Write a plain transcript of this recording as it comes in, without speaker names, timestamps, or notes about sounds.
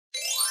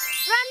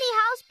Rummy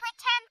House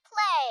Pretend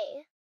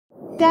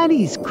Play.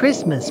 Daddy's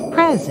Christmas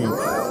present.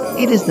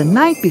 It is the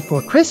night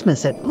before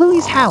Christmas at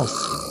Bluey's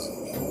house.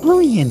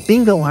 Bluey and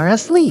Bingo are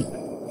asleep.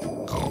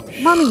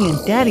 Mommy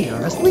and Daddy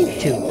are asleep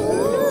too.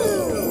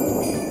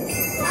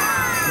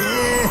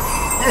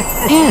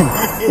 And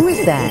who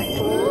is that?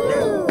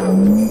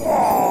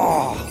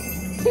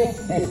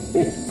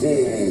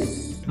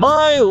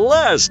 My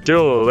last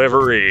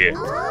delivery.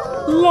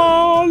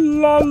 La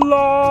la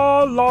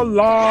la la la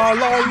la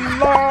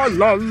la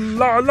la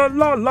la la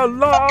la la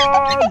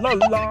la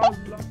la.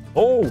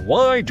 Oh,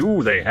 why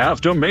do they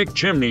have to make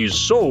chimneys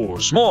so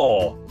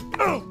small?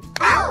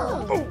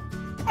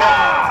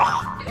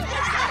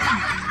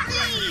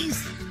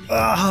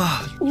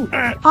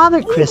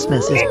 Father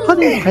Christmas is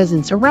putting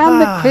presents around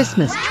the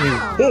Christmas tree.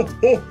 Ho,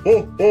 ho,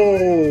 ho,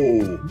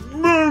 ho!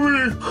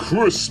 Merry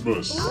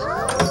Christmas!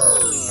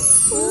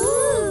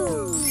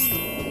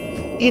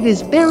 It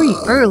is very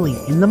early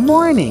in the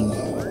morning.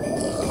 Come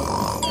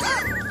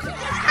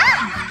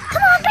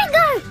on,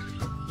 Bingo!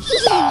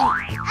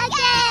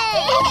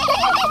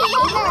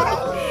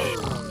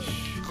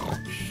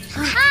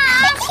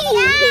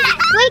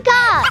 Wake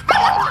up!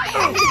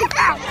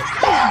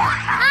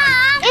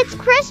 It's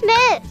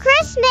Christmas!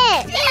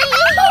 Christmas!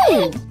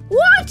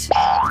 What?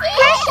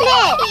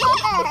 Christmas!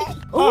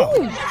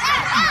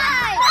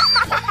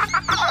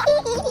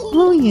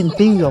 Bluey and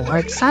Bingo are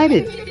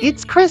excited.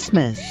 It's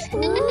Christmas.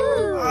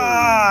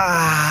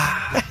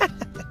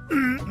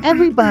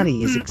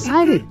 Everybody is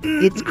excited.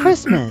 It's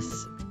Christmas.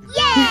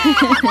 Yay!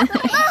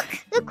 Look!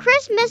 The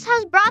Christmas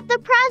has brought the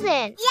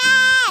present.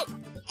 Yay!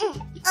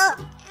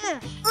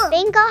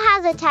 Bingo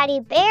has a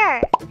teddy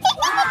bear.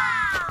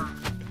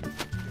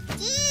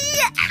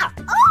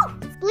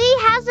 Bluey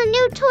has a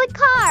new toy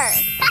car.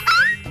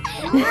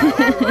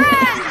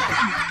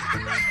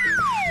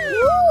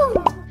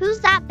 Who's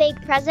that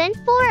big present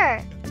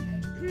for?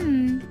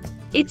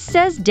 It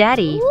says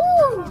Daddy.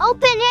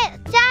 Open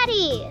it,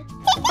 Daddy.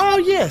 Oh,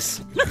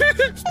 yes.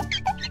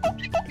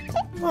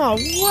 Oh,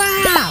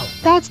 wow.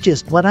 That's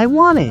just what I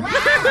wanted.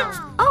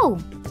 Oh,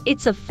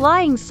 it's a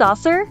flying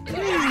saucer?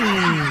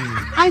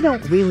 I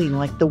don't really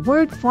like the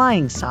word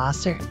flying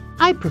saucer.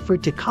 I prefer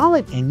to call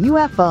it an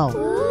UFO.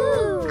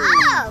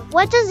 Oh,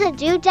 what does it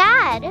do,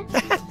 Dad?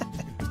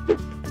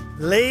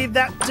 Leave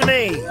that to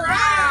me.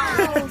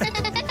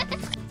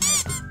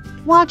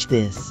 Watch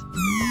this.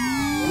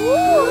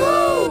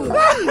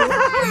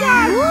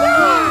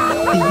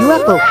 The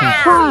UFO can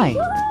fly.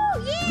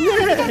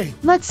 Yay.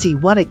 Let's see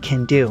what it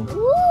can do.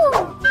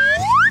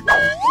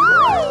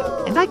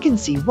 And I can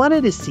see what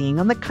it is seeing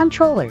on the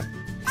controller.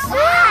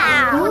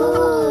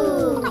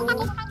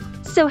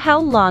 So how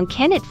long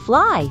can it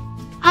fly?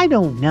 I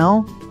don't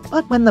know,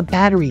 but when the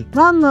battery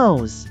runs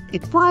low,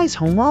 it flies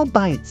home all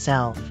by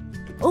itself.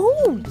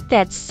 Oh,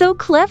 that's so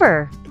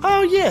clever.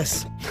 Oh,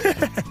 yes.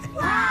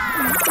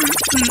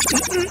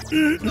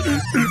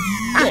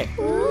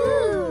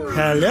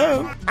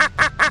 Hello?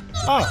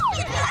 Oh.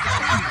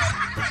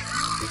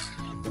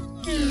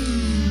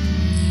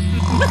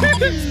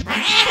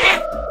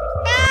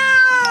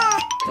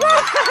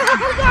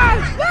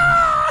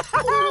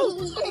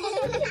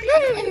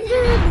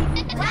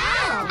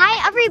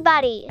 Hi,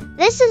 everybody.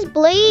 This is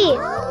Bluey.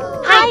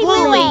 Hi,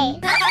 Bluey.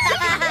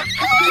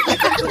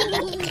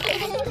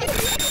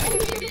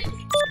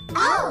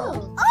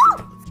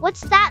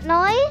 What's that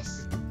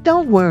noise?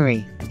 Don't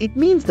worry, it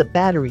means the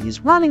battery is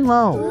running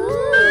low.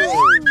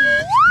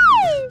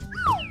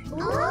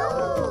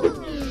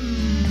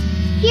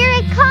 Here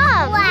it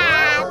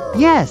comes.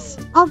 Yes,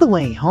 all the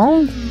way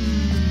home.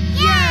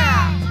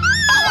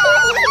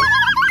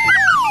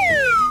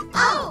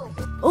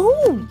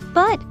 Oh,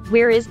 but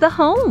where is the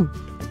home?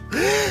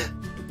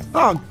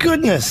 Oh,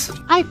 goodness.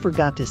 I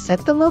forgot to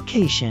set the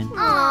location.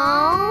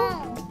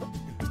 Aww.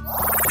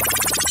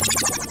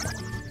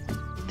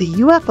 The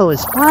UFO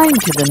is flying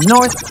to the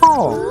North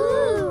Pole.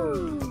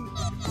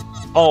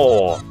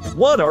 Oh,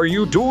 what are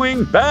you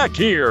doing back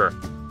here?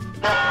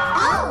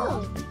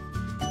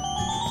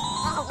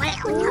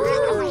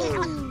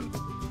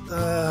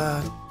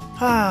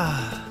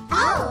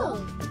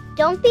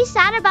 Don't be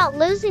sad about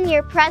losing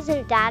your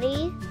present,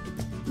 Daddy.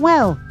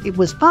 Well, it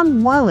was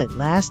fun while it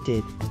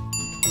lasted.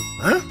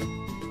 Huh?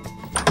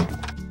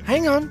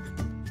 Hang on.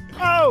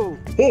 Oh!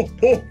 Ho,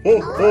 ho,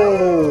 ho,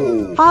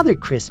 ho! Father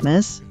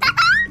Christmas,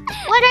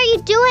 What are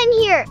you doing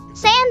here,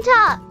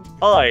 Santa?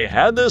 I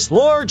had this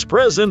large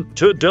present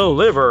to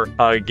deliver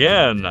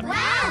again.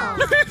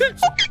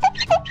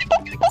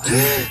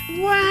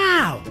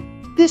 Wow!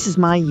 this is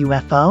my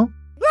UFO.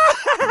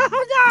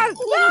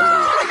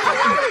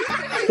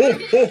 Ho,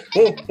 ho,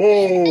 ho,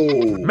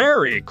 ho!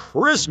 Merry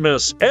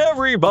Christmas,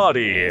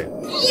 everybody!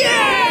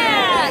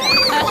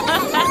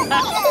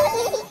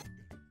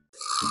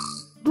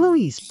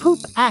 Bluey's poop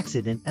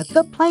accident at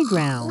the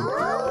playground.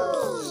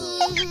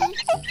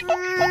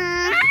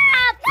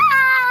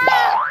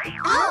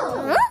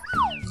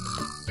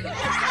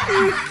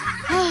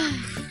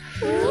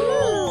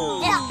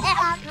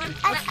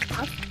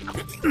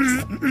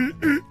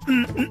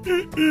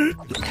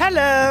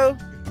 Hello.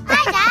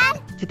 Hi,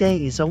 Dad.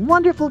 Today is a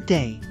wonderful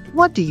day.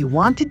 What do you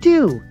want to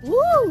do?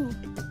 Woo!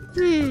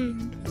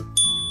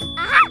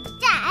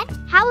 Dad,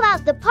 how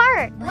about the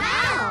park?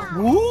 Wow!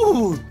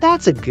 Ooh.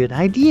 That's a good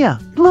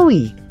idea,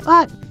 Bluey.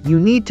 But you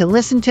need to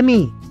listen to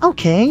me,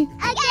 okay?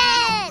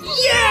 Again!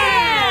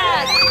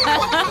 Yeah!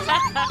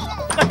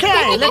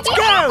 Okay, let's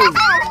go!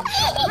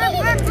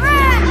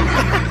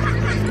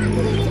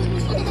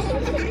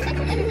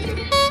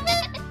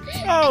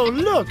 Oh,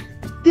 look!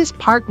 This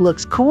park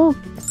looks cool.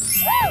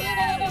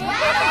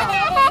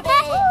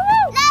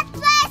 Let's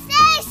play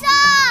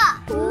seesaw!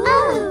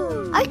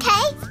 Oh,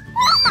 okay.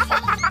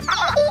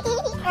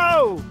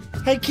 Oh!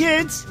 Hey,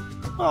 kids!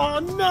 Oh,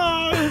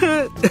 no!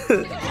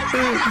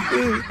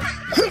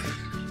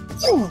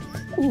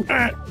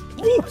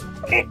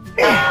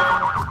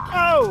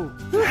 Oh!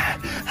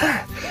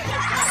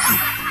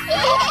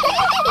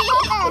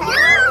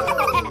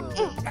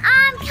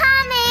 I'm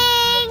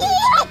coming!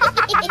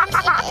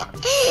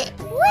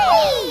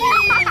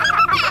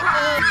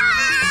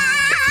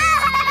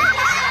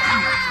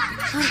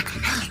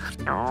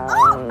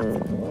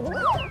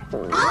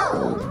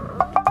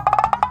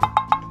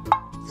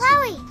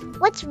 Chloe,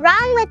 what's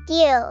wrong with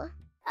you?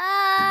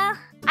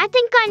 I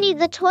think I need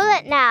the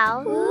toilet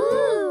now.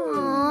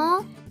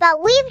 Aww.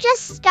 But we've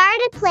just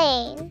started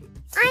playing.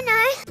 I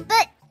know,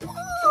 but...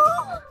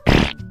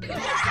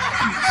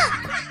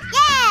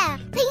 Yeah!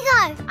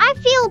 Bingo! I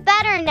feel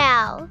better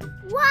now.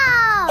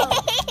 Wow!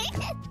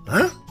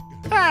 Huh?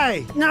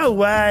 Hey, no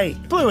way!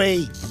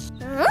 Bluey!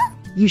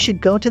 You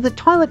should go to the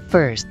toilet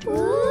first.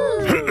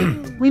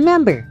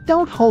 Remember,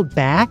 don't hold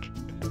back.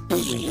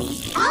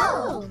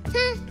 Oh!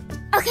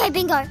 Okay,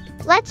 Bingo.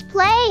 Let's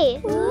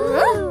play.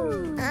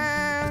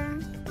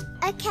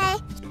 Okay.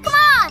 Come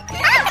on!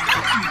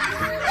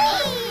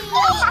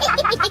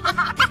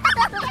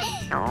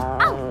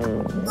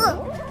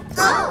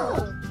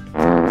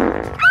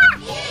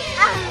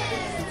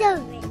 So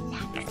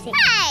relaxing.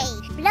 Hey,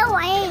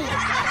 Bluey.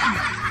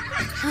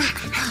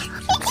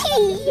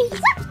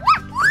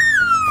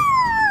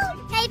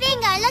 Hey,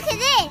 Bingo, look at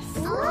this.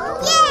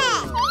 Yeah!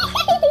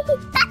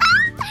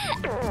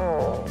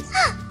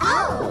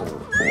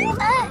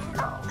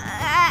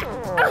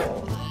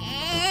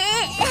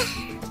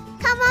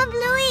 Come on,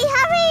 Bluey,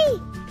 hurry!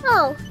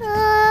 Oh,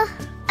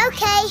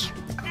 okay.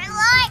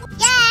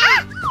 Yeah!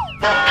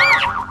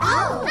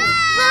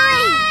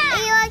 Bluey,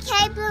 are you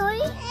okay,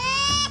 Bluey?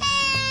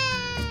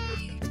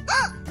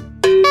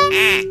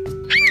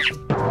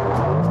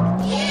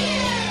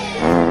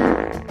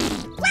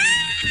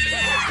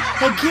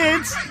 Hey,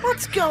 kids!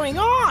 What's going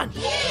on?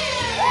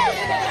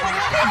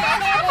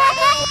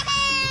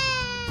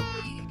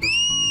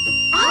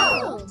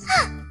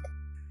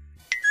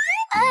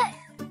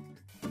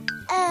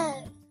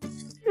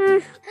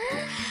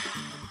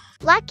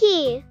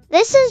 Lucky,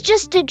 this is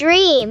just a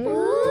dream.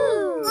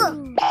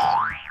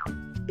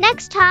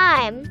 Next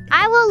time,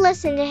 I will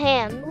listen to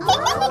him.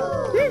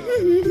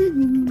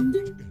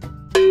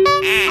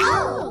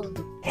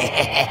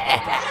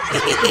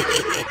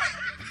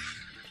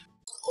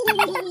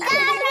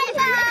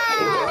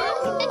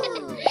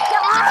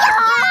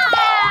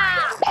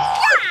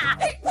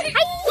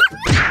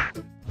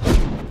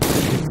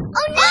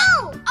 Oh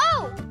no!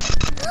 Oh!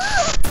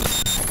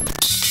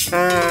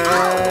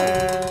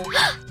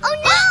 Oh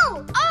no!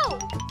 Oh!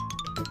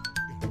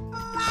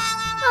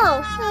 Oh,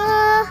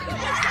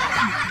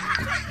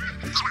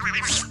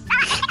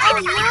 oh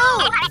no!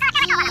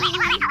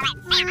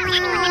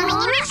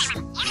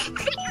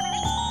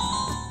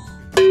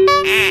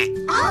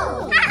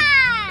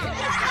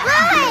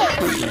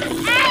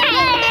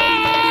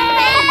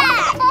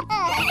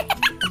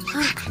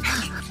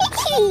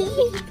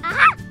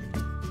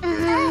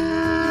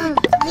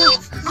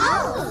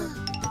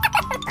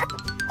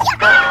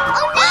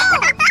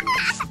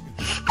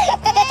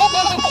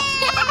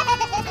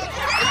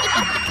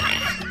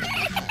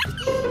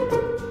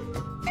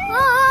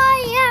 I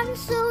am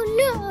so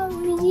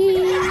lonely.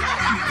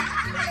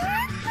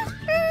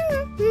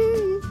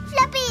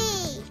 Fluffy.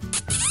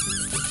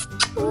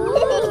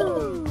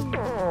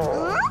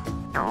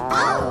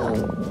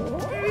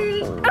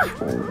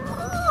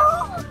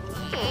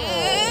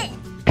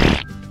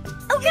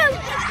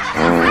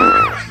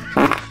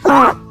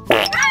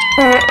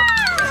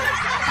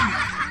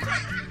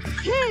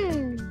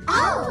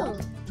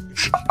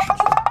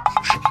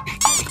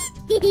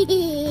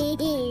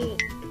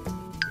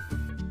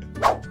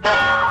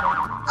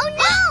 Oh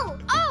no!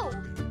 Oh. Oh no! Oh!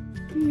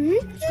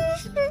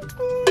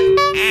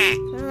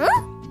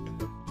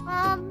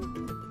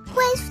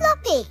 Where's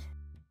Floppy?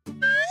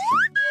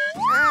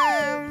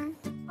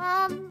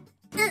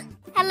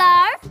 Hello?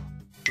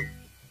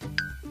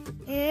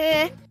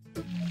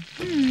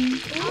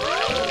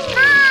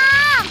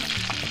 Mom!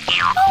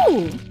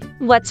 Oh,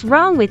 what's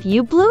wrong with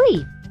you,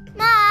 Bluey?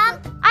 Mom,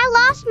 I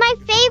lost my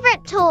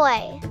favorite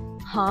toy.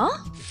 Huh?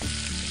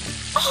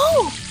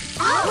 Oh!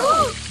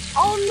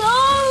 Oh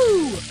no!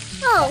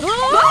 Oh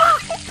no!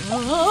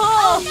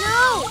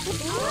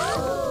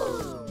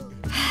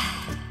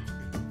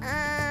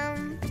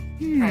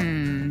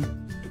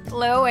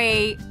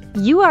 Bluey.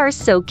 You are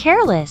so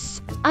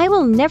careless. I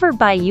will never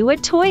buy you a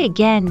toy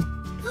again.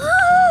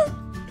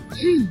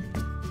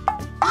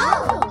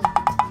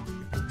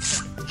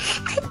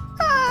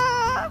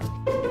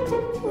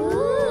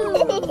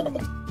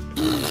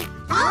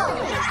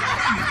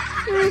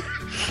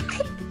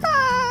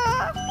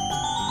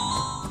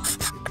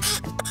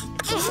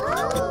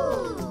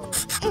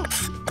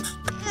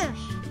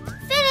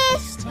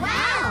 Finished!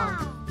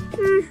 Wow!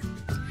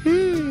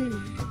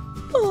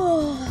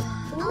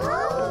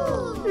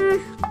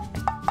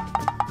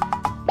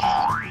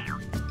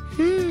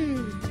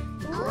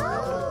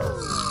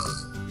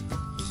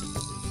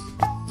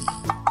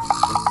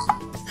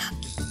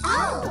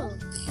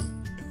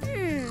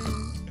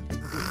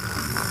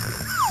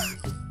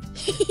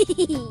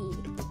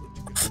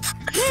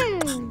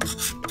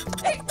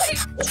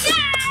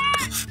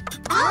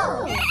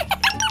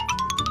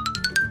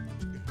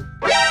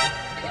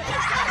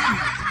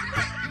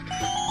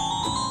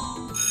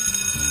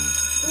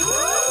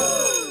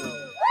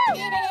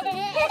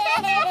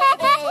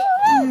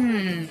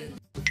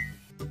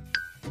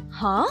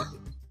 Huh?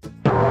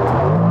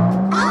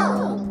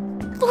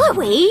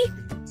 Bluey?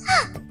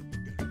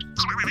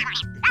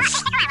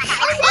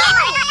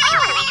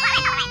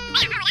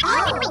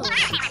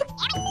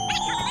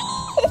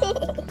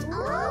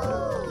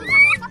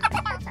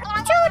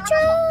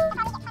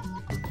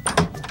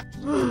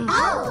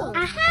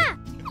 Aha!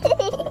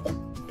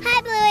 Hi,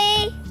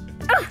 Bluey.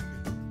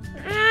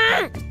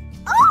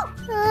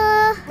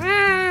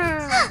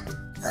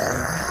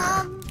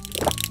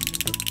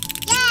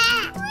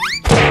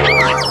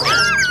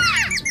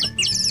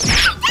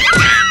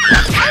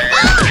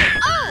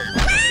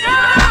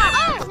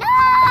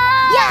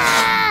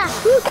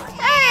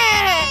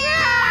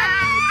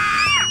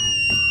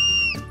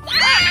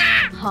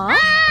 Huh?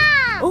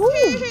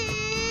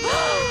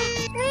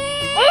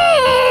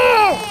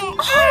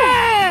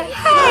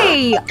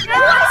 Hey!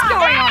 What's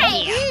going on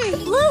here?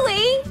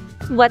 Bluey?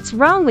 What's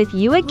wrong with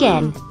you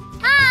again?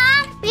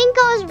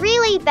 Bingo's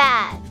really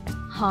bad.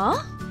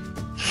 Huh?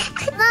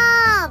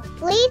 Mom,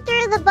 Lee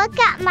threw the book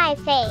at my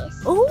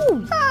face.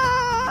 Oh!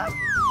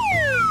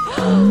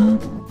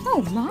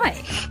 Oh my!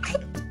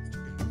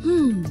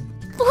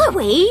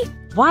 Bluey?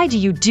 Why do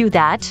you do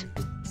that?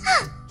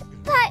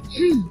 But...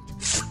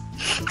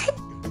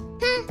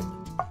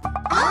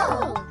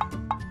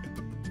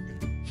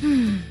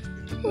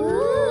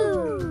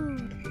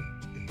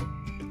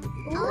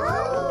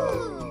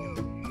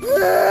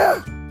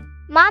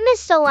 Mom is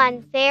so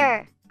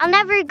unfair. I'll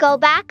never go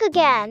back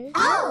again.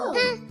 Oh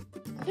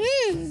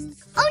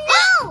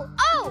no!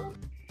 Oh!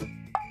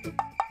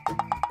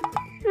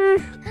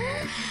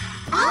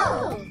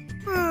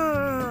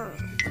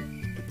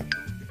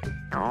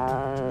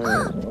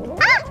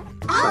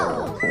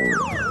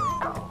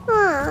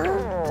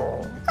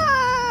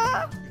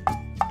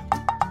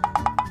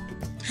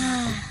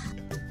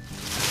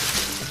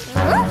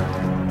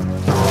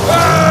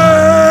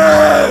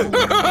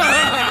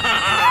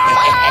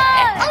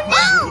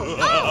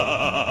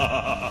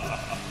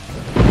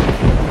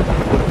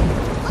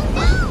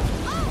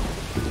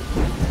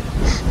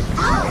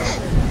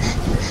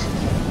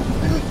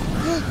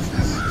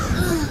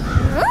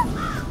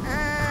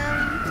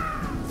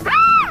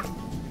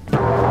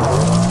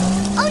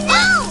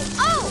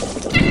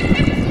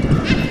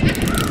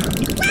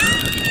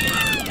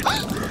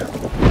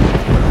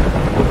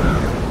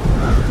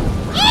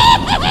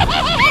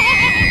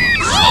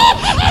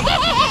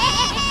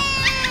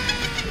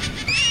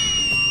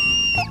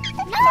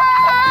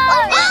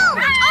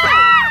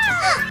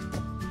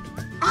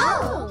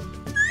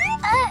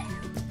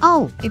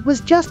 Oh, it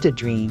was just a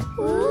dream.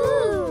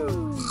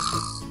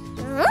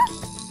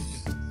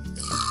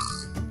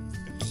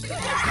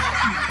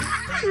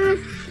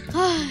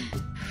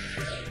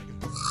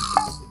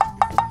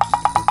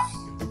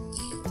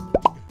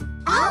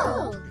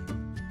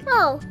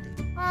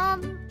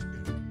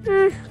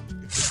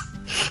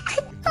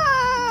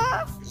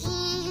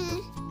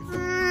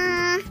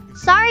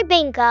 Sorry,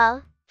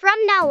 Bingo.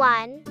 From now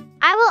on,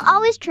 I will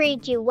always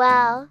treat you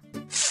well.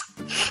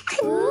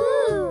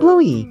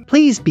 Bluey,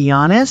 please be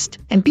honest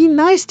and be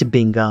nice to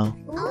Bingo.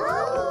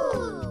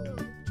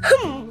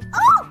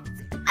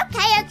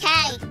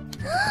 Okay.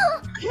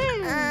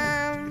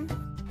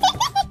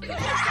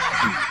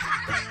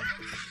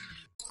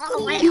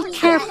 Be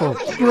careful,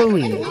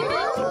 Bluey.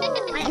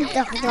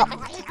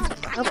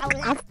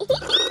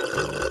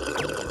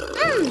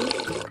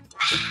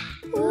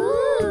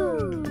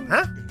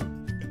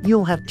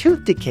 You'll have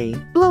tooth decay,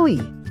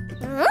 Bluey.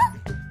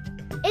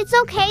 It's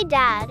okay,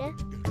 Dad.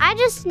 I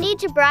just need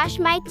to brush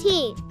my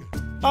teeth.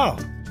 Oh,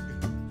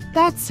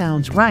 That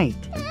sounds right.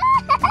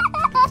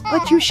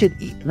 But you should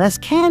eat less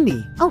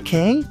candy,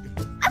 okay?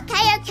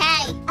 Okay.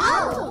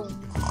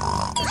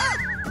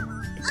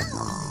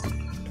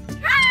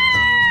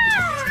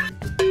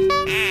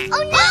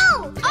 Oh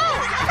no!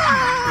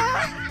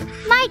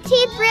 My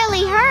teeth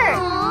really hurt.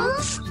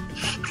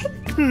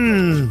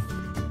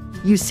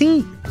 You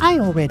see, I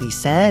already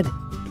said.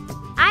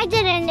 I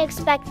didn't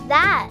expect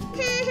that.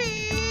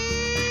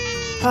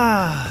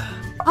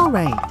 All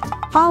right,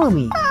 follow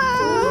me.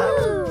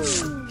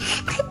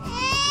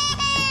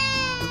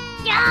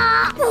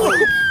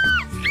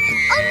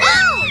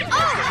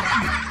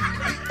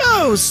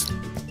 gross!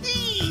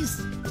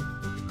 Please!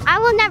 I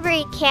will never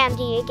eat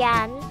candy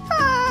again.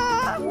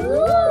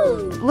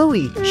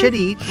 Bluey should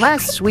eat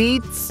less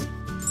sweets.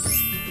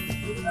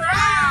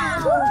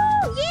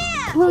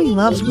 Yeah! Bluey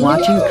loves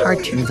watching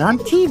cartoons on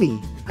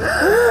TV.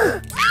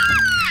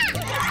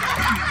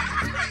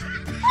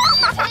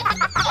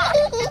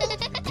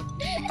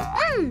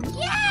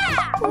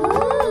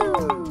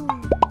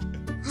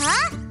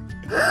 Huh?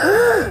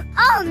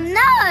 Oh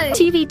no!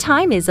 TV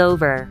time is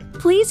over.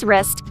 Please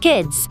rest,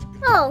 kids.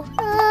 Oh.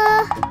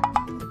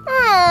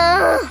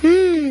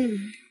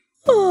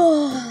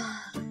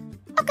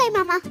 Okay,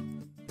 Mama.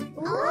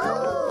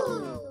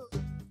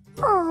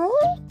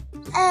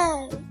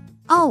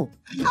 Oh,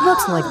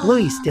 looks like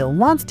Bluey still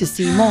wants to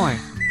see more.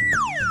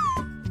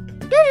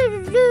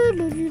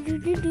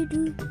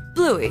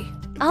 Bluey,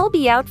 I'll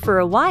be out for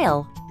a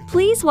while.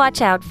 Please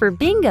watch out for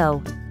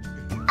Bingo.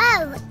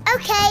 Oh,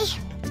 okay.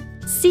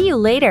 See you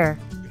later.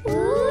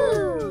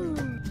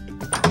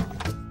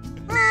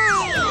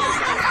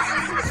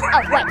 Oh,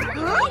 wait.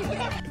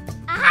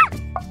 Aha.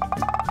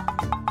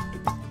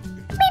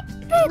 Beep,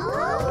 boop.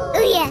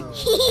 Oh, yeah.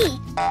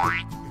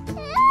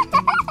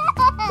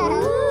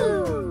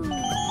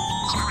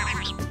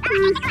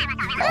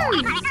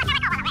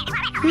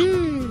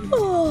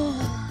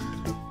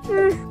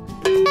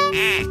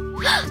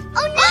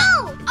 Oh, no!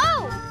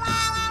 Oh!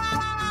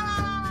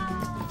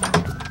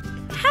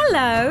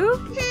 Hello.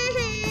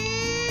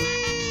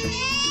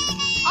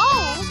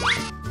 Oh!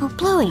 Oh,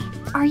 Bluey,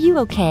 are you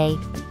okay?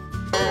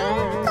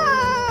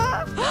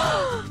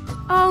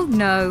 Oh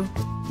no.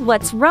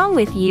 What's wrong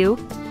with you?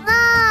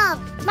 Mom,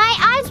 my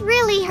eyes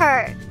really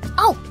hurt.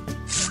 Oh,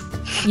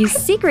 You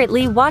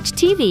secretly watch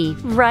TV,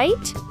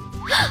 right?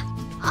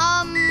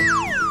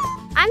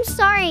 I'm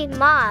sorry,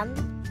 Mom.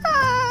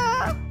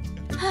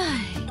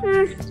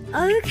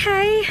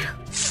 Okay.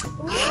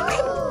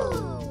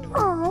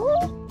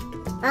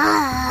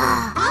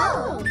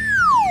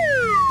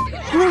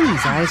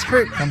 Bluey's eyes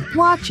hurt from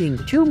watching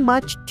too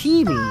much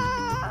TV.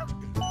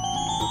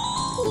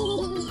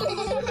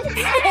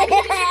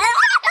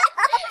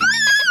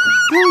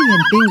 Bluey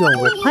and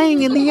Bingo were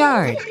playing in the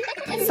yard.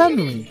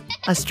 Suddenly,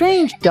 a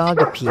strange dog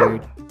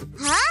appeared.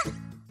 Huh?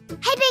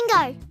 Hey,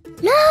 Bingo!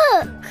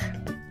 Look!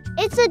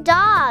 It's a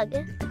dog.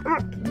 Come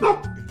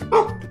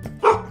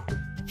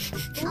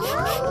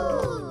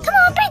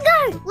on,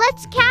 Bingo!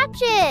 Let's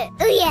catch it.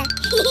 Oh, yeah.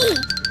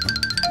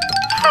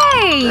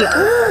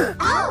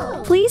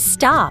 Hey! Please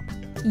stop.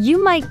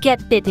 You might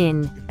get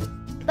bitten.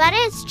 But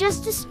it's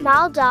just a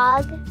small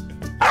dog.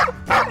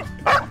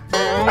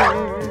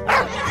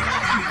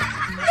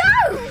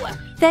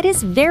 That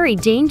is very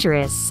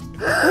dangerous.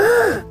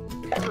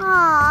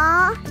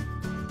 Aww.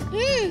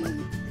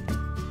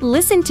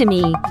 Listen to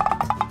me.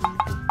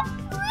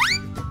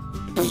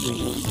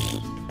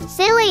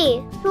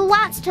 Silly. Who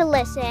wants to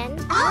listen?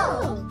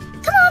 Oh.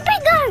 Come on,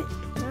 Bingo.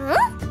 Huh?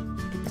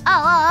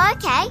 Oh,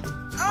 okay.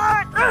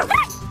 Huh?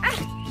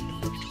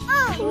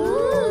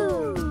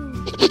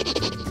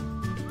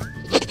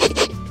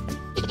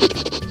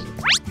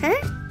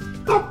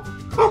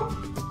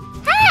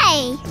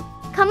 Hey!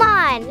 Come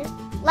on.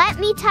 Let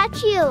me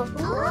touch you.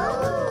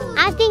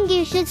 I think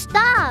you should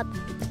stop.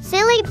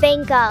 Silly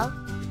Bingo.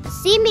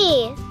 See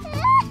me.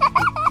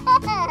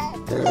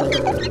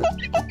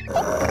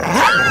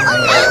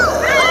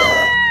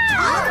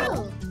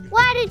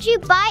 Why did you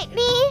bite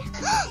me?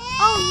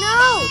 Oh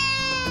no!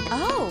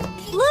 Oh,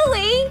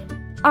 Bluey!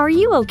 Are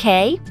you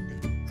okay?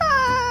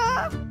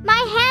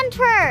 My hand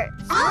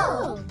hurts.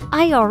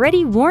 I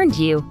already warned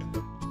you.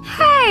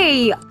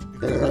 Hey!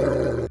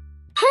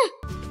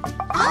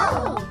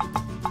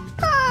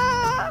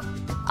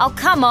 Oh,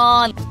 come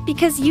on.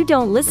 Because you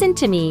don't listen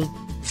to me.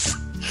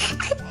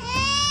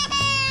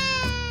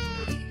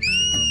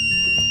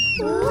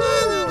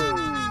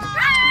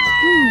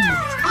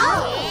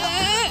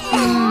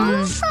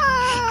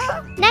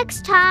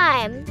 Next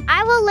time,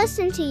 I will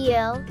listen to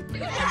you.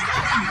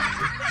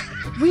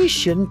 We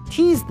shouldn't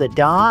tease the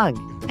dog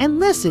and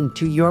listen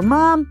to your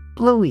mom,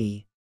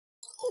 Bluey.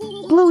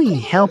 Bluey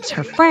helps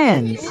her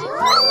friends.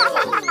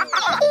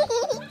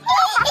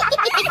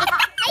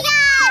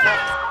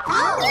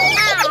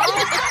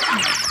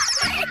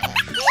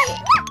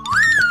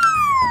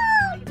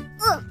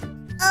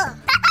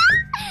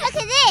 Look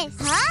at this,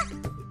 huh?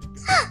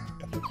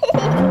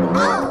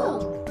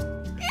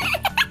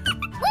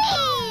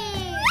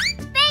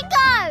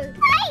 Bingo!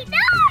 Wait,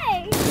 no!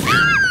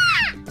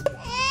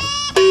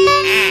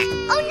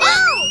 Oh no!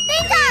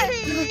 Bingo!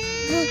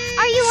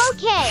 Are you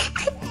okay?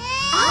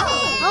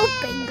 Oh,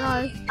 Bingo.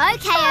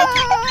 Okay.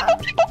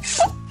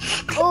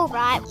 All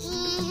right.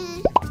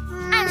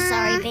 I'm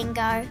sorry,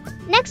 Bingo.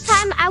 Next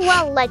time, I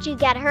won't let you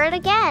get hurt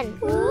again.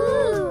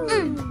 Aww.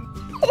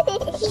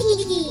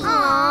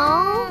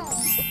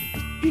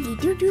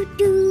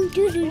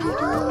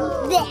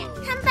 There,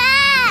 come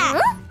back.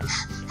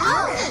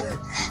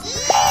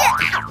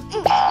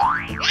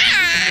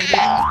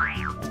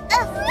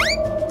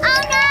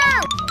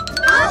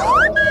 Oh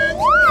no!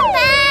 Come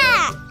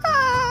back.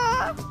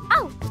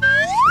 Oh.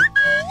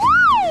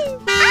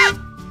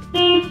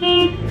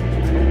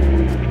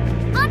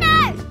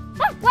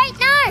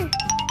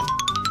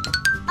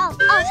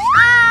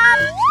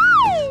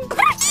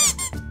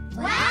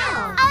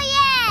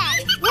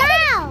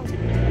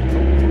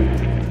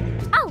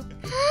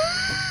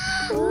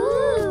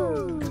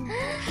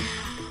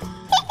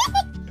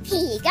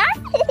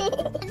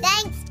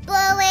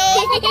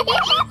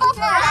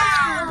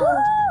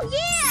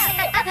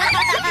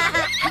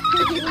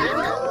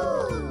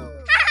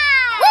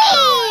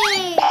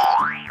 Whee!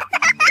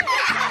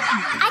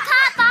 I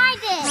can't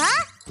find it.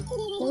 Huh?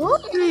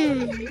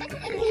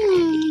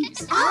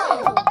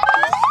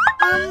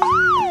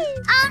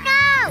 Oh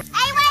no!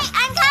 Hey, wait!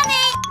 I'm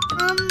coming!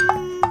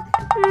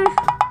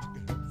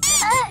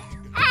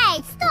 Hey,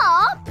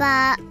 stop!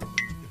 But...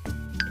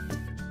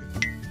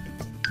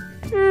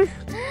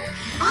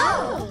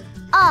 Aha!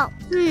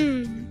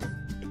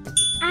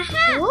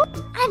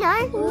 I know.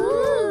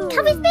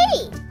 Come with me.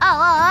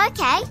 Oh,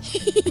 okay.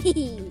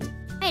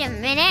 Wait a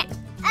minute.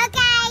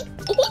 Okay.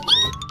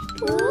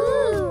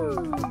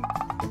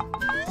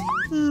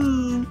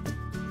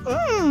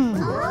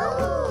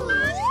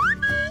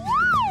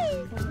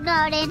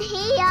 Not in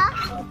here.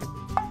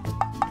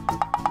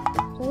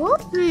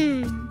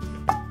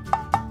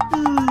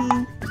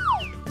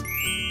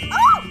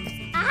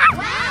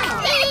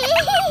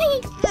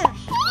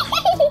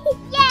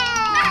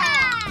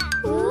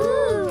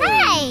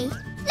 Hey,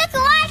 look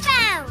what I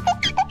found.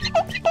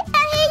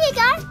 Oh, here you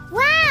go.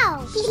 Wow.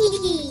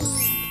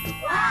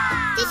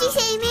 Did you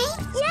see me?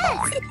 Yes.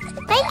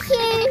 Thank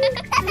you.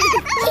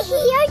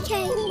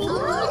 Okay.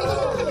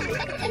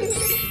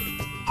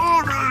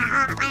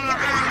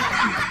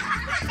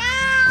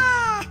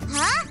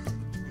 Huh?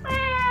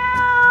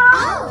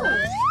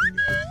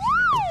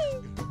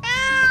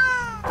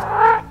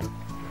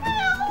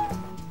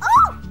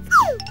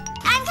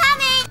 I'm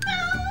coming.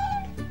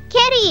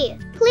 Kitty,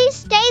 please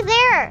stay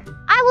there.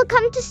 I will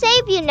come to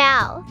save you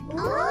now.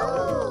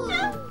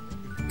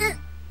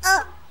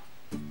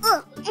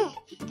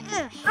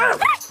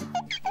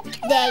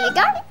 There you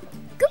go.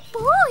 Good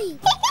boy.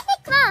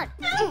 Come on.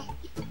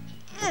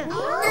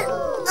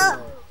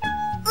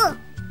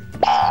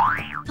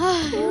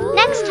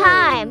 Next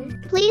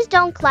time, please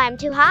don't climb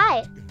too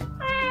high.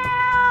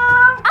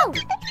 Oh.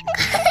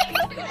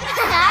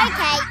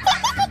 Okay.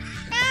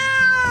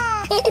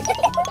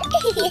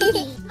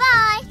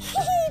 Bye.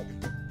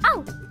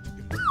 Oh.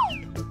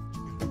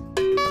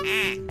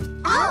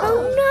 Oh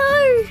no.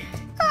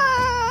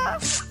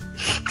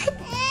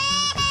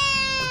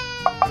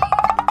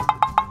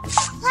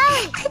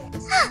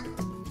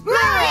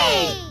 Bluey!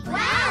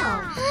 Wow!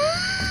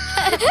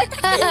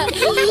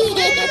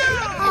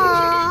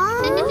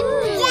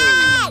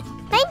 Yes!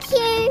 Thank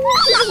you!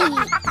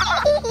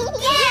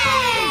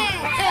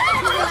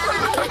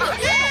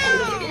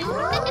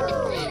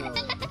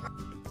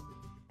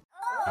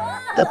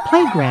 The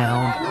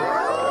playground.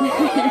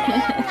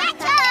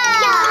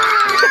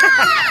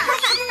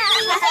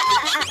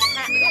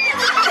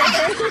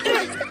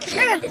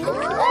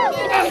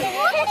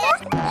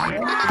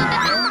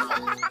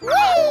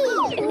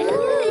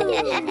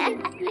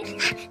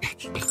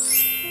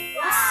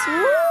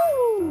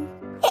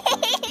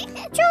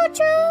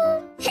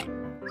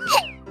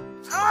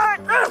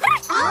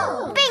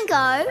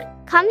 Bingo!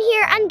 Come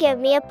here and give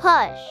me a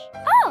push.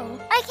 Oh,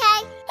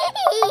 okay.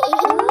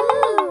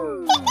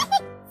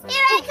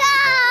 Here I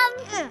come!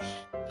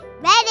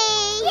 Ready?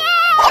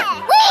 Yeah!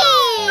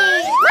 Whee!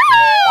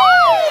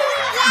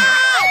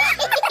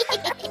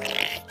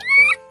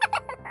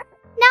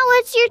 Now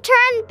it's your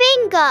turn,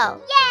 Bingo.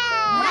 Yeah!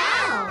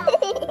 Wow!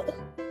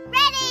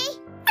 Ready?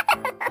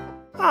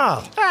 Oh,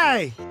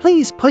 hey!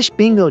 Please push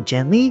Bingo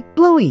gently,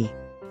 Bluey.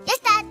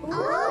 Just that.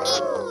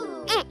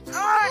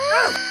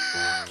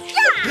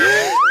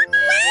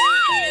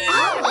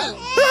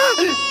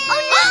 Oh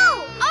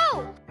no! Oh!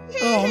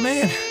 Oh,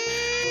 man.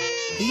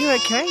 Are you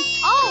okay?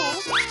 Oh!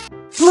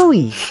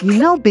 Bluey, you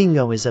know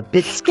Bingo is a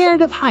bit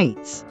scared of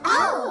heights.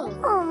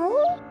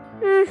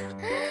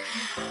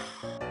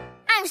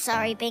 I'm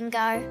sorry,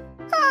 Bingo.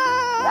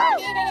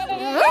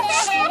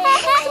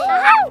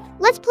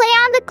 Let's play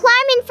on the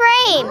climbing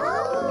frame.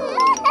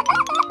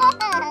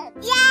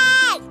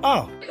 Yes!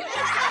 Oh.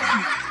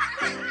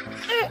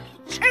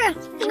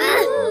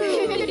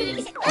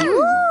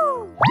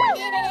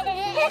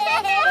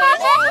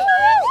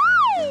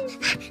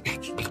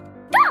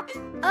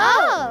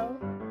 Oh.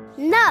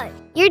 No,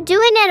 you're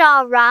doing it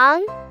all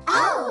wrong.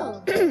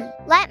 Oh.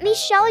 Let me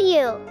show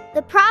you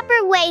the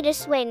proper way to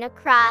swing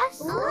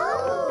across.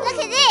 Look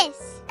at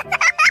this.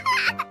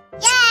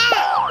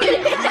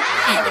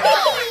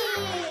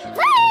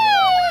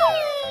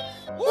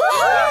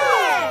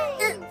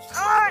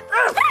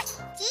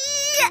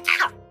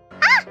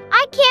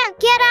 I can't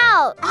get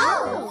out.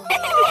 Oh.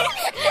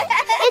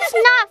 It's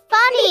not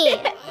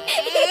funny.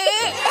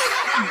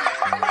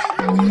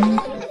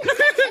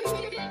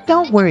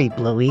 Don't worry,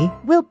 Bluey.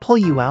 We'll pull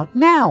you out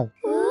now.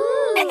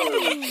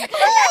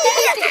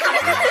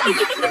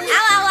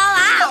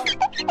 Ow.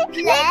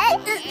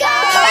 Let's go.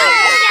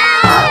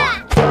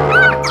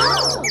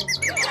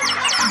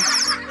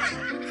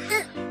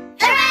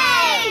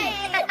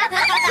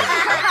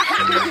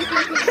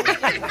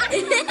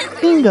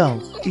 Bingo,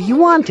 do you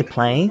want to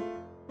play?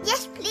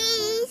 Yes,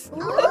 please.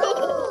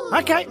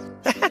 Okay.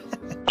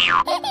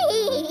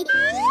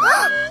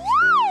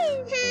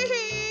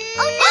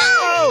 Oh no!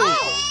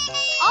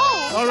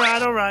 Oh! All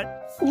right.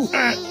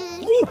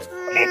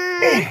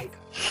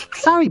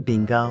 Sorry,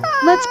 Bingo.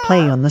 Let's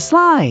play on the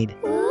slide.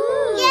 Yay!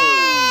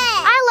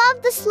 I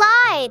love the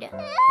slide. slide!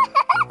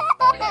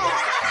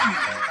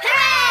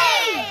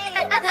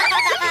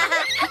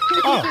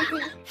 Oh.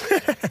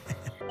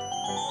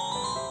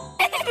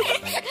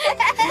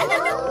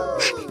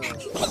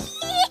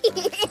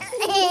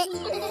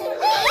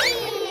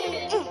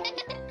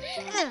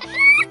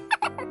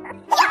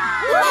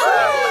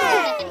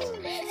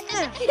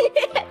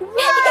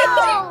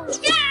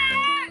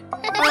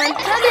 I'm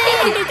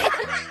coming!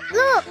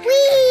 Look,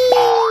 whee!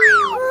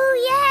 Ooh,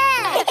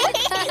 yeah!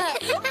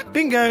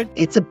 Bingo.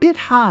 It's a bit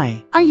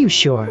high. Are you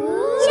sure?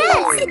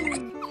 Yes!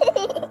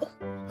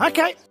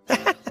 Okay.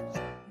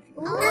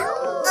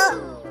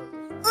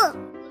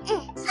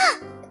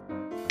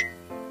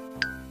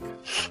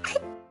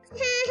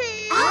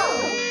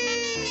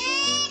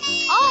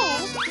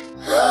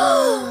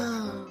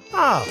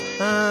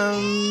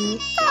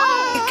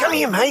 Come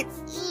here, mate.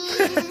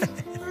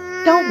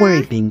 Don't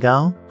worry,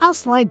 Bingo. I'll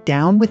slide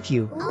down with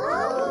you.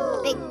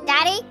 Big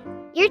Daddy,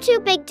 you're too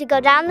big to go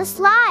down the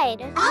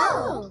slide.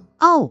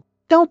 Oh,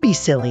 don't be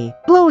silly.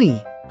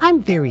 Bluey,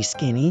 I'm very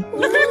skinny.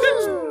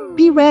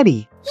 Be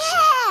ready.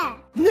 Yeah!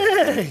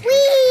 Yay.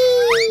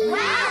 Whee!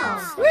 Wow.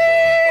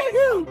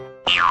 Woo-hoo.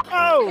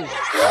 Oh.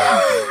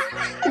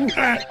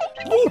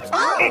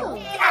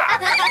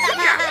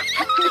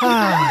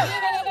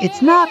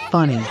 It's not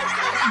funny.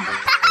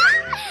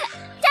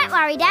 Don't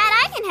worry, Dad,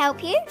 I can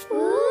help you.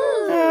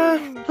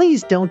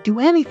 Please don't do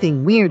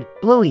anything weird,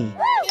 Bluey.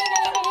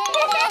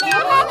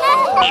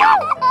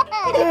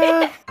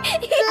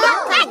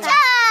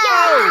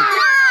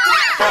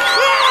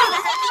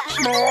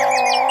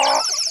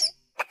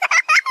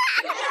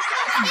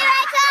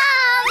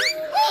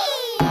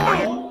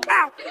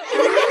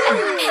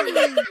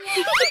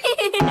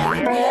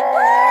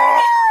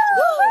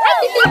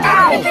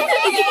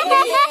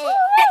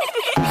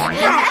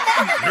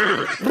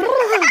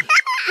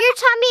 Your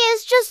tummy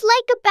is just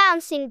like a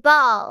bouncing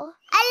ball.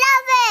 I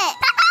love it!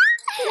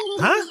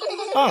 Huh?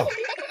 Oh.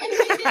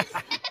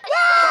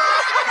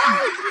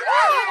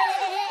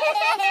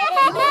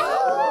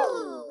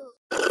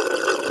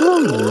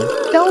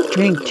 Bluey, don't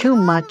drink too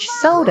much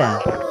soda.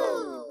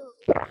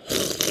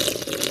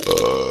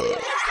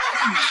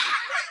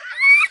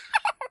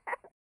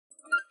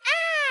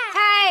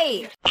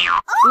 Hey!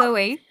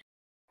 Bluey,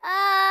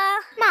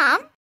 Mom?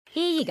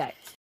 here you go.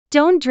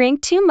 Don't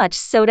drink too much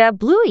soda,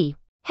 Bluey.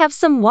 Have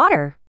some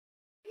water.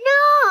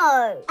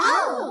 No!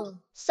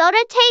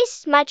 Soda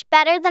tastes much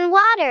better than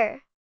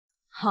water.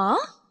 Huh?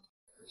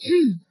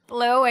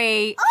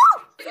 Bluey.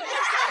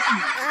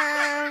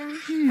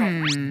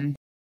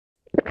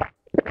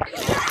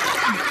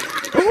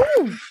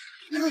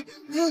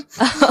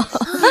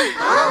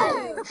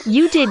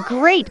 You did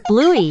great,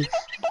 Bluey.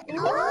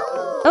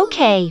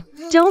 Okay,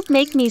 don't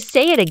make me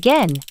say it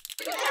again.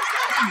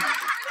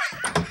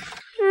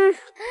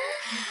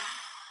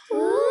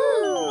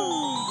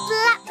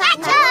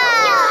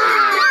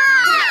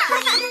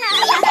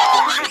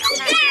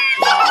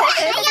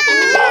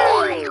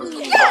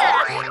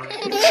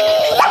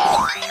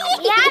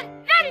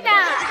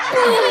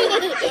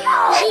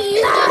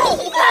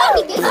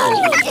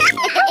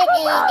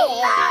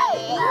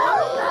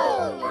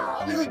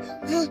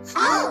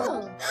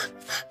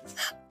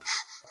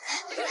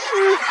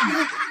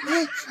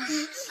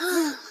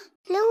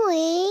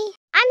 Bluey,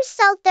 I'm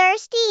so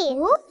thirsty.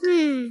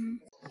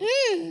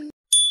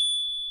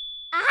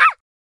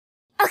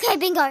 Okay,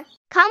 Bingo.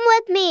 Come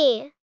with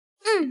me.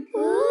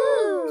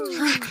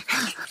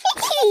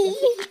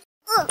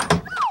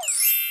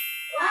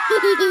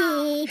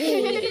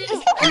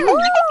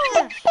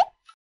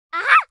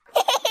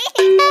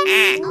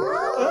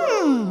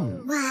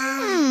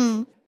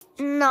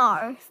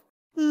 No.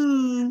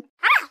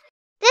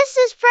 This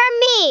is for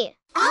me.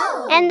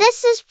 And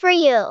this is for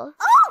you.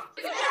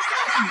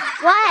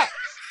 What?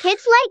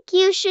 Kids like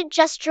you should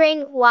just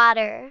drink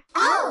water.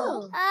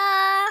 Oh,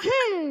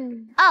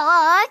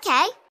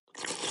 okay.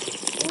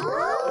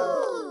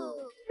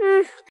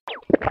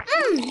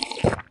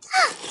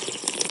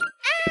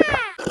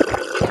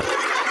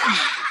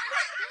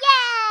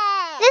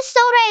 Yeah! This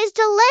soda is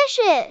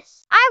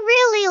delicious. I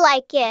really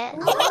like it.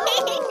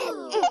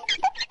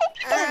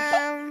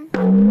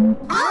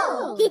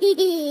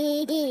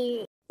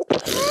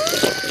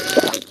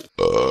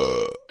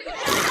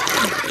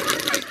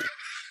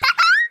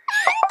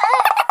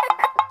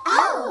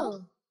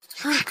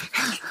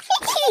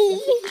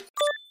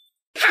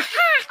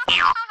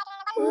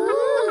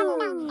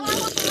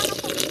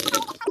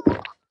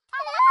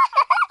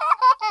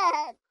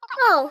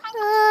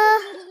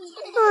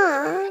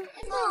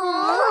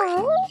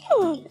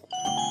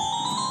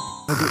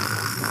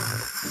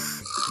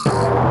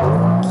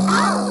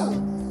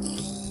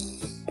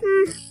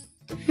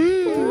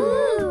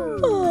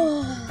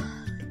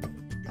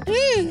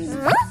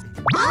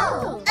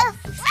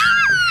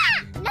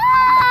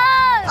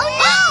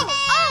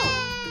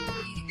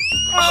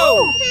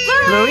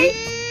 Bluey?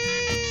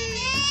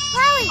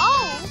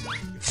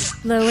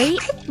 Bluey,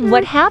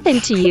 what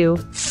happened to you?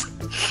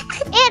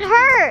 It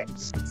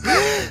hurts.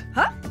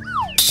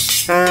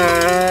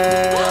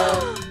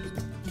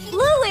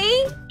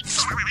 Bluey!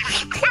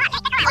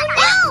 Oh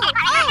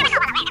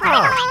no!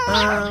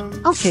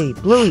 Okay,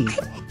 Bluey,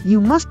 you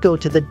must go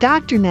to the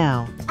doctor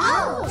now.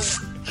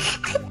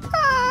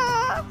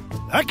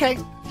 Okay.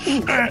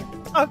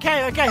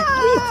 Okay.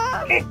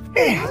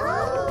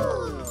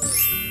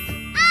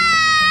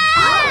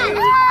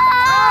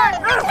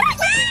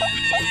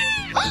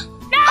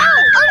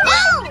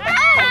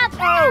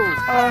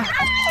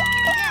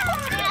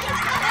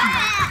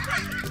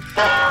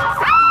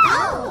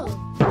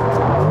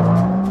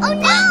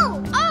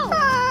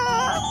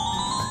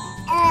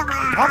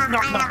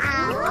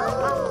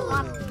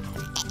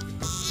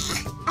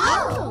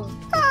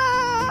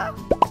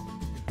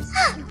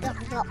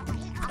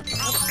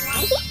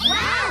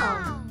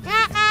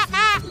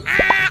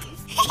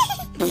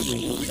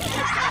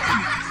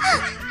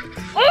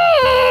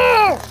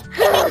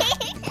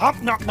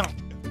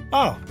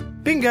 Oh,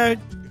 bingo.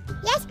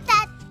 Yes,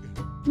 Dad.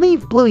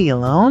 Leave Bluey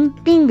alone.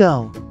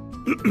 Bingo.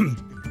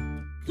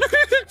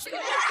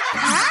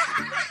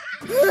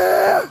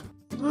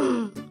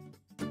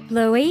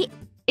 Bluey,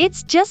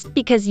 It's just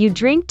because you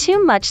drink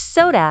too much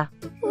soda.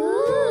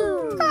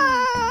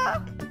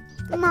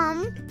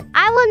 Mom,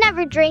 I will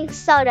never drink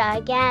soda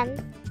again.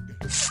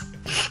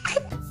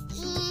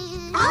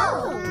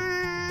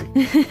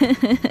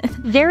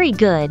 Very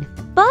good.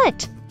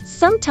 But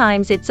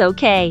sometimes it's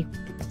okay.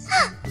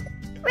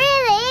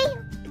 Really?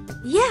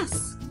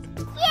 yes.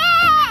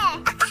 Yeah!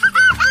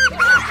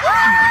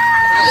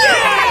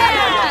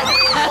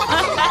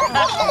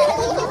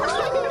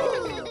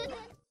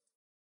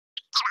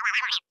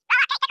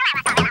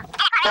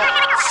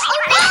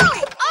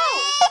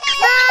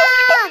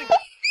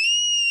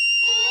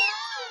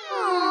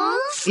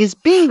 Is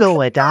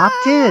Bingo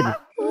adopted?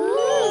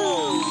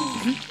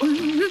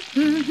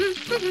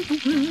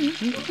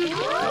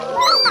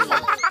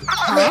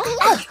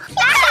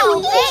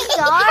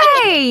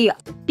 Hey!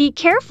 Be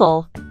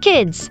careful,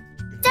 kids.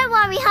 Don't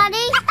worry, honey.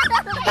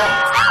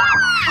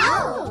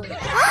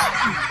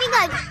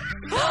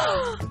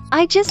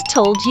 I just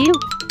told you.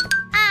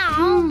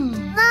 Mom.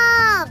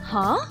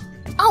 Huh?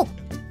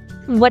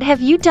 What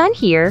have you done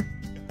here?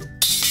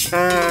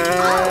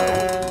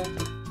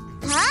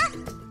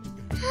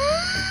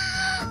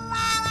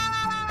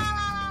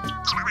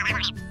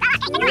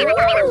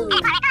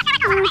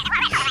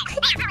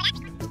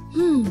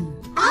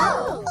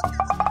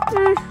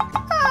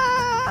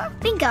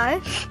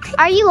 Bingo,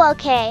 are you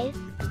okay?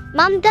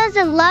 Mom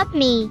doesn't love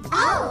me.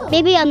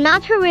 Maybe I'm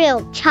not her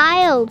real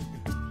child.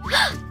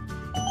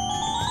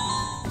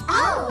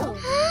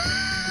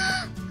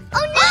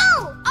 Oh no!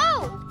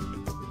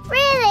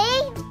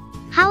 Really?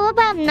 How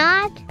about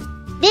not?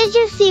 Did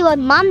you see what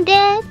Mom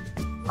did?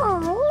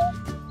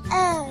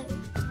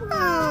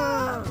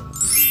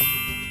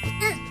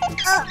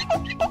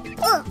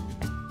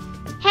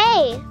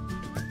 Hey,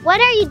 what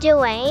are you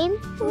doing?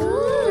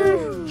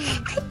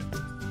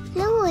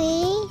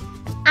 Bluey,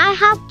 I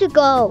have to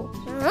go.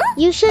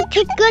 You should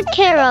take good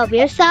care of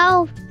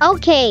yourself.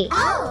 Okay.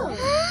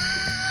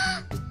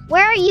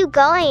 Where are you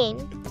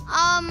going?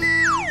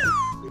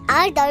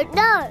 I don't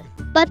know.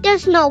 But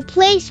there's no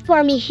place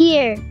for me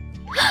here.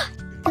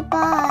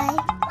 Goodbye.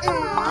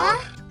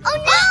 Oh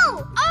no!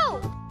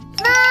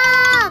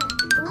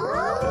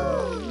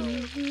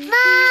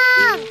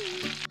 Mom!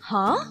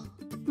 Huh?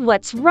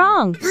 What's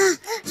wrong?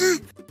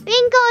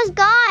 Bingo is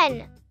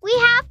gone. We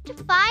have to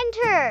find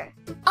her.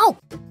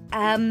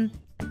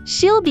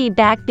 She'll be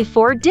back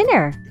before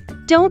dinner.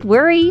 Don't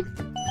worry.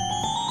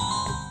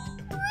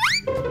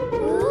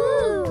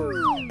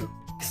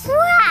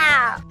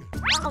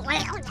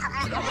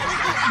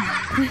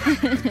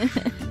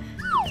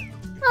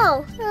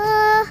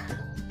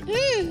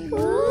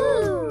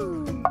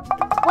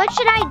 What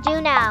should I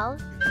do now?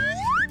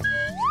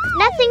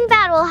 Nothing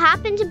bad will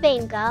happen to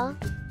Bingo,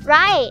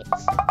 right?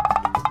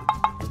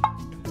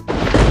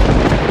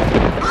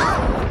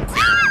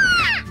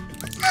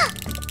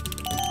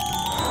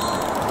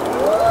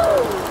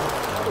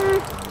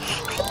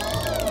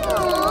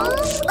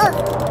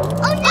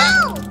 Oh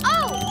no!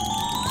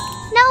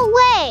 No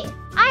way!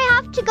 I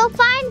have to go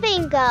find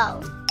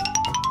Bingo.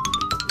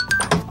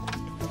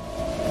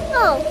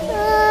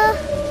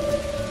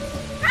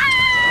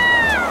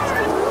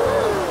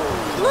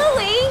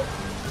 Bluey!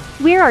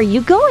 Where are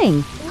you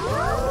going?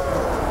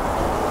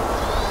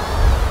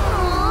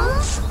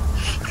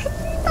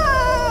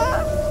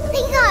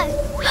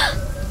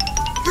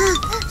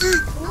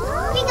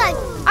 Bingo,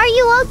 are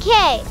you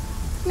okay?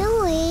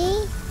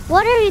 Bluey,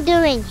 what are you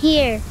doing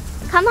here?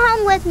 Come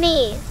home with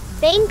me,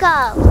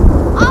 Bingo.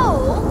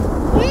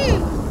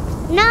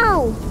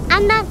 No,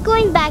 I'm not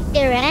going back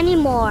there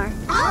anymore.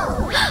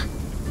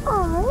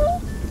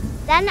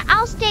 Then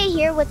I'll stay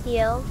here with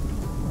you.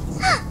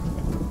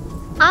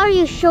 Are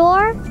you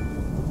sure?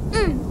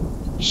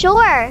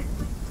 Sure.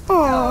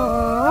 Bluey!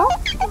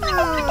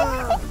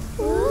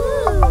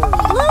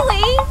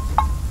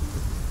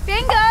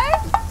 Bingo!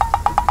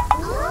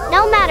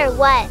 No matter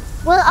what,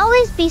 we'll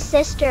always be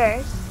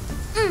sisters.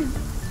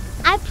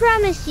 I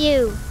promise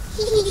you.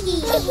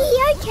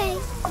 Okay.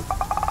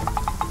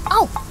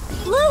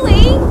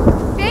 Bluey!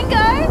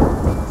 Bingo!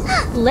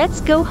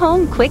 Let's go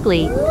home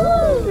quickly.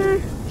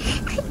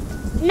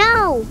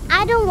 No,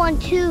 I don't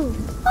want to.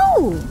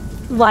 Oh.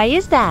 Why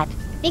is that?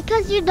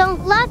 Because you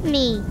don't love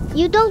me.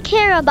 You don't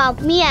care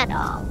about me at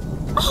all.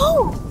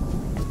 Oh.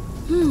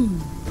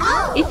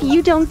 If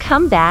you don't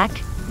come back,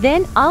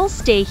 then I'll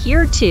stay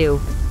here too.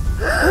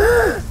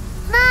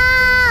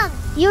 Mom!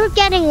 You're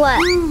getting wet.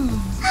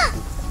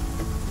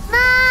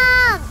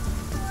 Mom!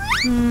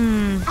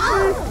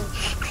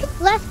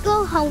 Let's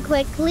go home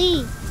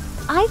quickly.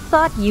 I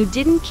thought you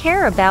didn't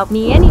care about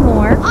me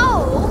anymore.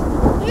 Oh!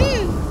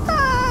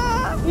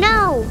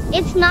 No,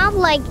 it's not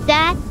like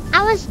that.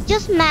 I was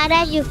just mad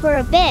at you for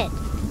a bit.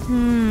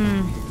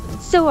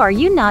 So are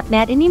you not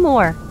mad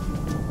anymore?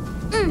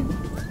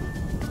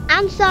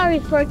 I'm sorry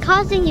for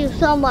causing you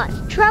so much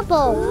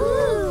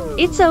trouble.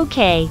 It's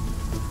okay.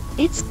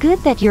 It's good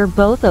that you're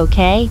both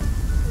okay.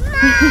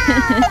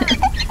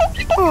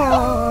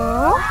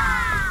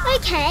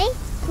 Okay,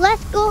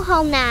 let's go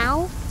home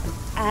now.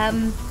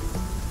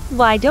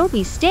 Why don't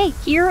we stay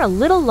here a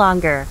little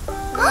longer?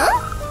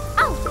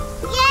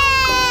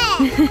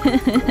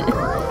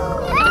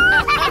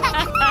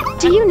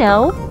 Do you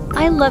know,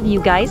 I love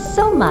you guys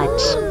so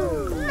much.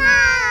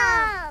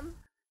 Mom!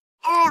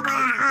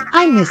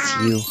 I miss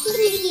you.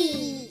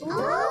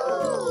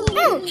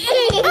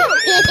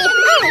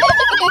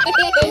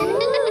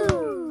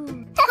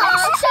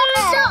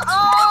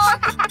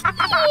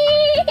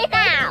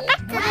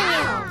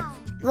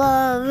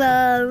 Row,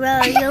 row,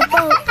 row your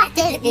boat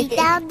gently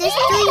down the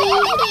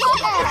stream.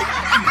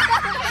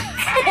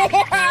 Look at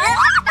this.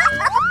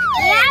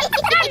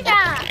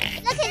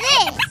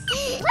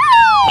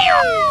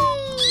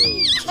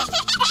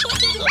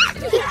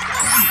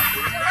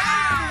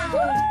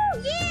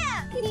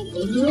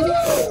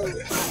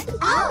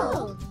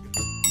 Oh.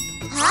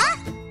 Huh?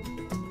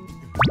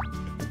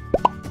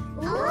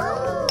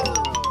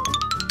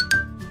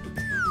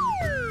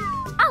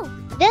 Oh,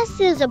 this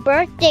is a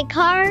birthday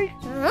card.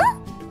 Huh?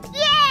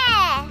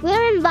 Yeah!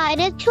 We're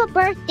invited to a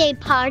birthday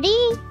party.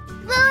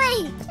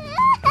 Bluey!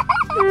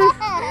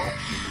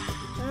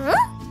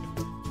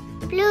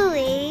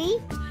 Bluey?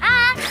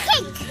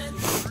 Cake!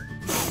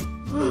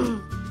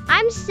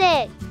 I'm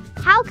sick.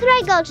 How could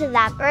I go to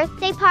that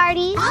birthday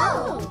party?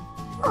 Bye!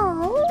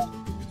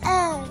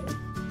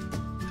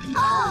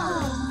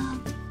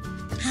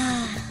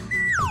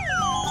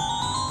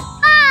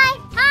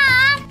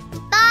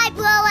 Bye,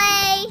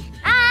 Bluey!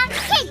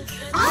 Cake!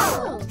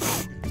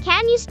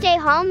 Can you stay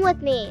home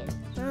with me?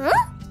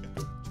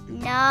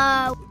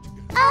 No.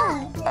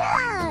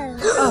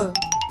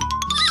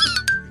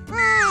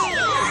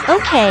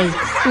 Okay,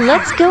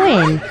 let's go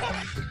in.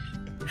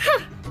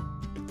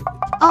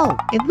 Oh,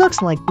 it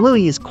looks like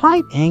Bluey is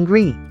quite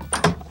angry.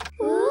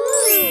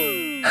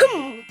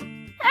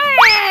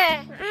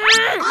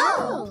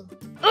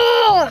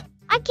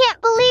 I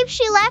can't believe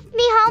she left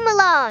me home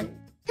alone.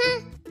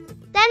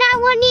 Then I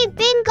won't need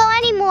bingo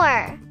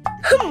anymore.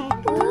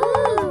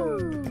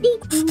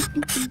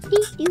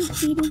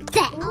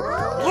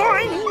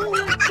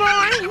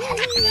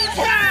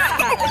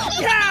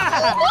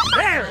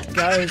 There it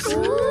goes.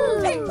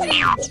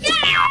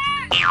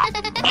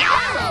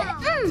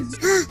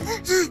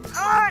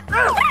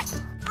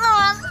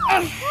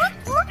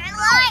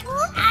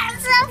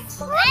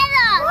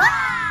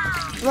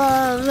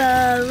 Row,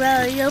 row,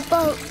 row your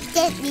boat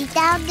gently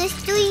down the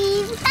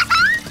stream.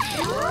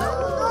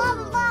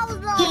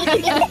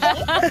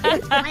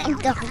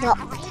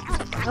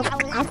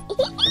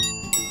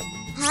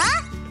 Huh?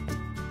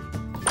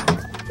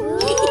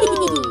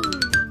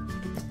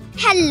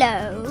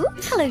 Hello.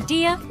 Hello,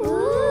 dear.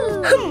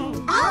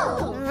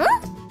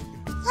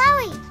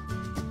 Chloe.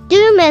 Do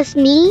you miss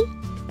me?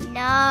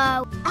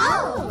 No.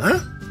 Huh?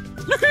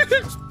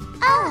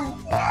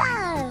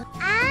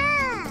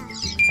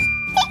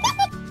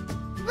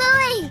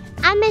 Bluey,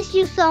 I miss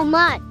you so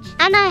much,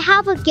 and I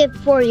have a gift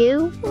for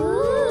you.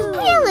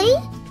 Really?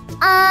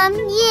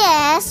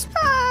 Yes.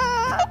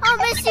 I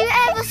miss you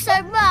ever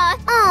so much.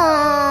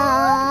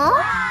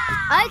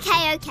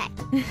 Okay.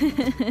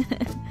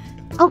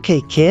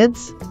 Okay,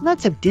 kids,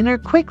 let's have dinner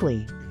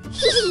quickly.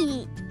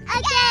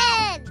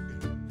 Again.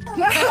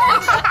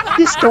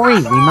 This story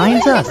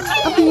reminds us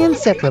of the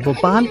inseparable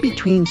bond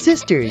between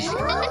sisters.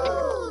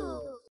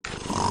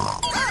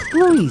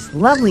 Bluey's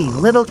lovely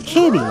little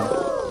kitty.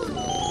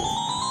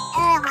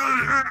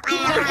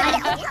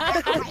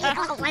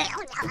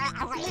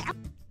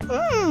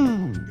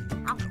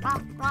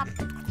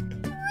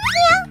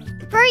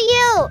 For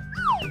you.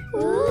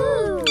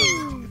 Look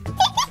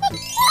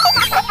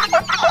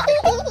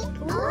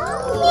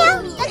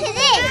at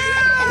this.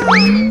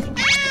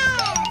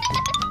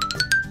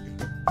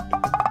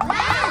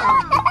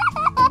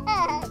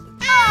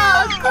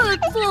 Oh, good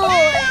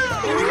boy.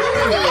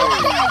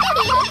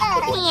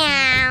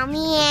 Meow,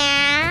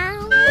 meow.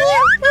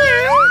 Meow,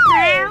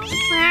 meow.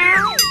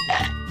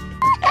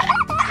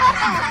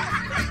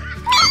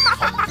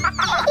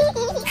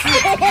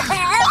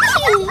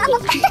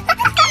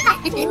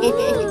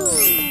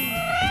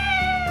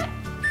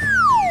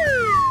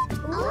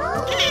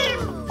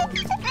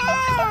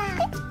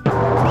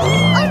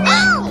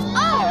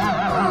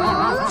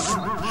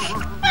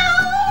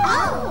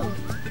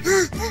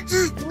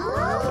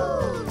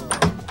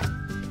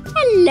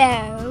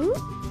 Hello?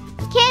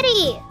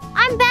 Kitty,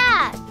 I'm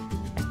back.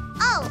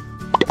 Oh.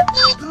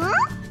 Huh?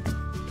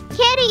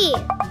 Kitty.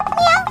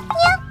 Meow,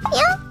 meow,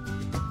 meow.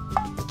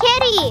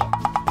 Kitty.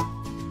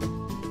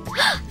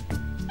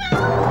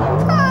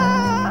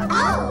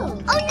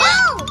 Oh no!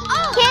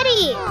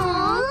 Kitty.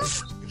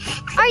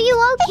 Are you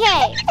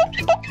okay?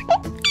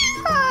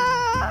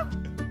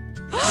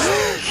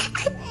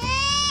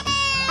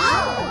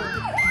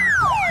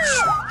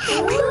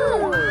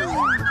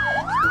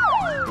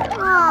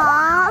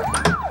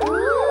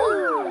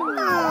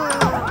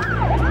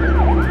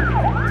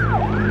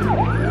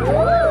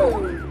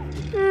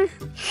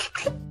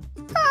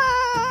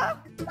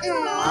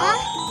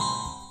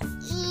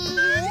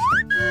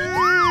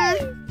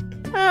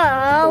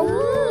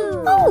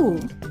 Oh,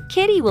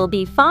 Kitty will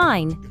be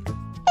fine.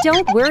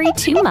 Don't worry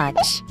too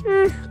much.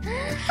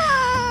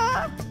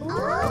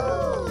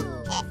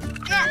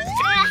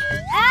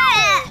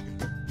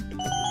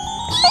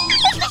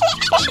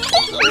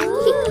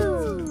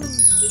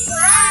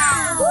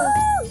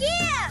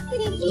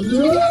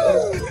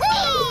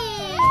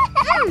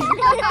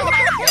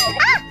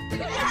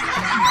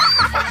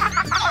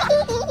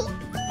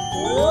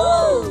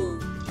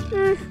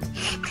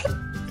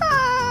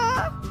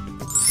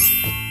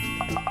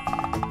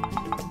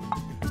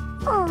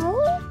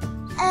 Aww.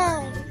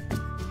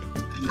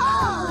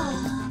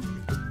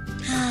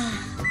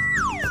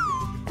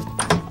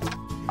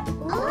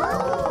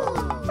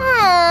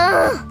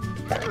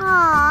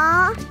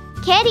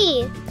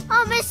 Kitty,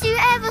 I'll miss you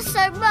ever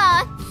so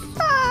much.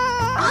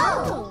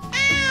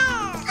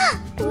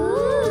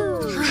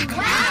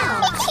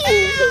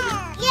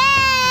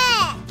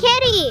 Yeah!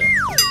 Kitty!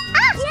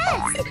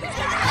 Yes!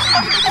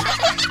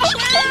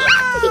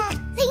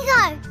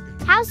 Bingo!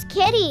 How's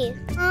Kitty?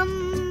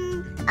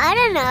 I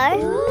don't know.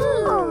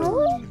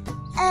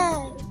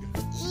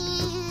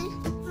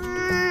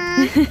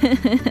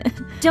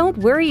 Don't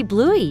worry,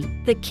 Bluey.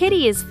 The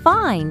kitty is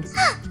fine.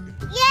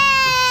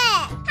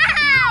 Yeah!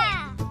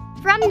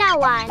 From now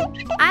on,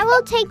 I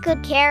will take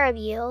good care of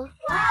you.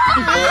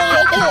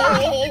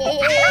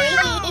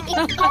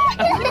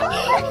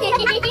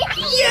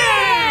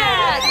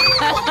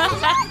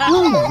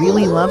 Bluey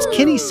really loves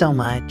Kitty so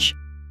much.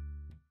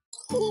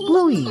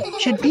 Bluey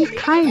should be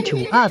kind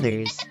to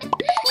others.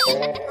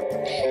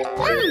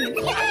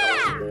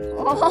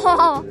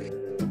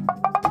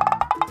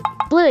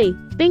 Bluey,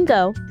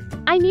 Bingo,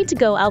 I need to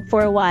go out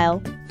for a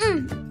while.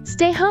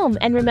 Stay home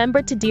and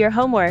remember to do your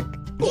homework.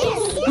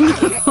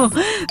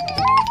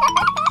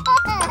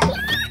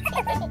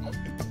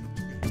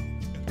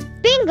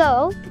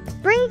 Bingo,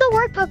 bring the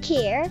workbook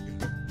here.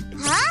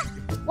 Huh?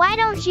 Why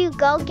don't you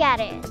go get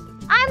it?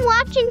 I'm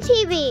watching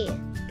TV.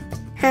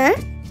 Huh?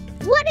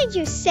 What did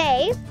you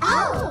say?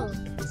 Oh.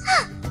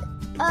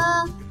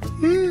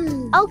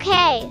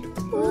 Okay.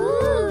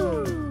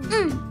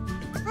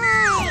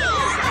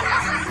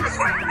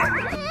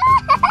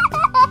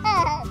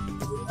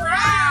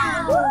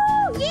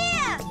 Wow!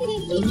 Yeah!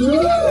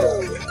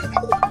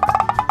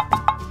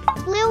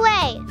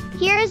 Bluey,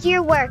 here's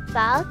your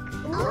workbook.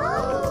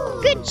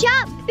 Good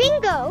job,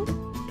 Bingo!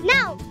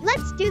 Now,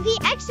 let's do the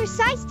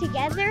exercise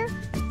together.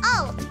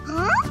 Oh,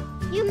 huh?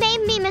 You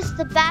made me miss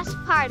the best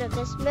part of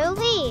this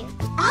movie.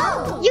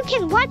 Oh! You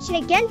can watch it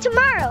again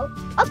tomorrow.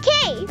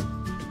 Okay.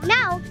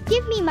 Now,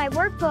 give me my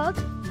workbook.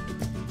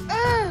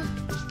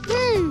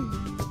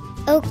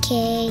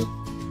 Okay.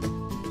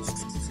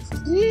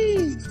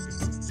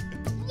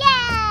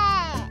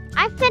 Yeah!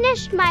 I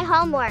finished my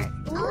homework.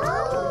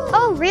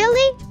 Oh,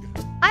 really?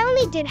 I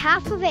only did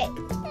half of it.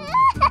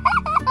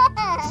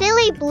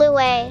 Silly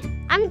Bluey.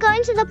 I'm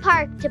going to the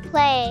park to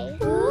play.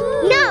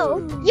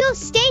 No, you'll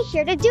stay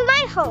here to do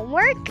my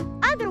homework.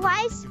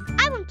 Otherwise,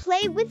 I won't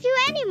play with you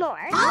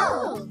anymore.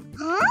 Oh.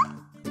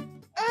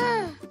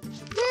 Huh?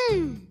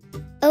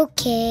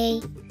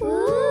 Okay.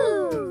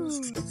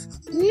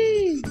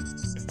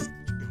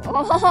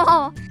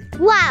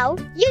 Wow,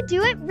 you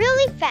do it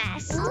really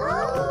fast.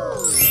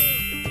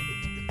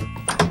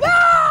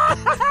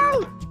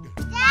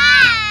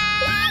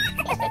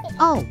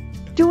 Oh,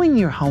 doing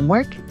your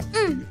homework?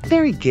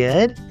 Very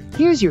good.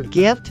 Here's your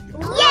gift.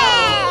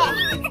 Yeah!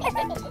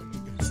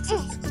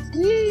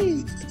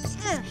 Yeah!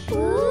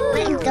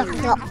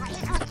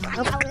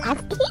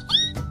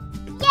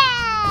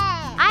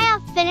 I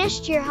have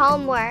finished your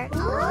homework.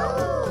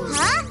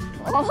 Huh?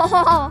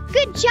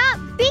 Good job,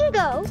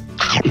 Bingo!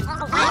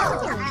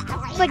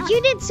 But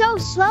you did so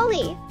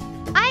slowly.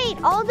 I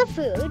ate all the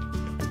food.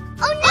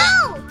 Oh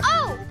no!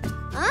 Oh!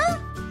 Huh?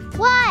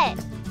 What?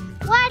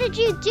 Why did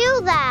you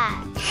do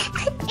that?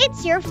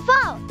 It's your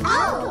fault.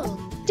 Oh!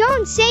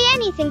 Don't say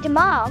anything to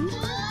Mom.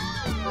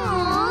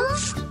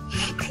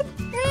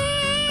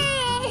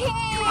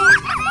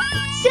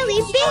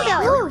 Silly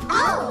Bingo!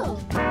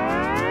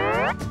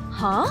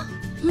 Huh?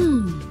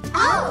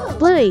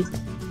 Bluey,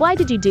 why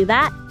did you do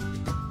that?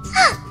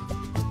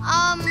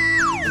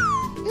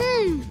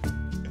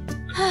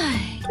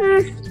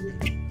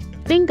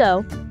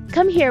 Bingo,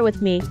 come here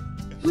with me.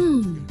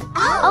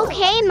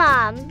 Okay,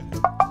 Mom.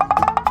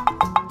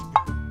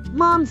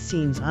 Mom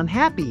seems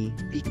unhappy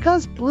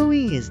because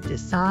Bluey is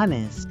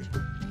dishonest.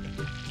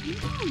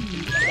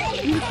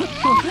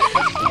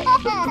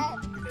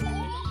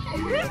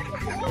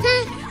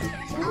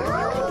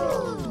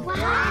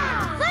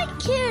 Wow!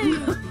 Thank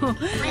you!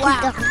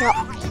 Wow.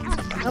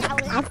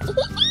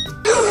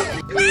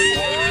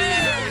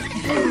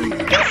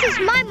 This is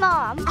my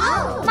mom!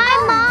 My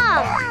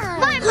mom!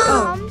 My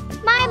mom!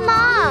 My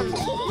mom!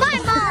 My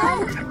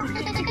mom!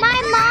 My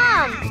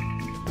mom!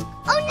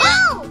 Oh no!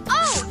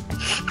 Oh!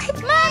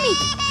 Mommy!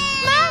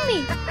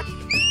 Mommy!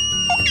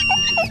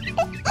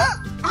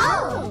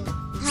 Oh!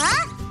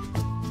 Huh?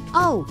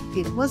 Oh,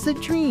 it was a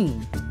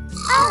dream.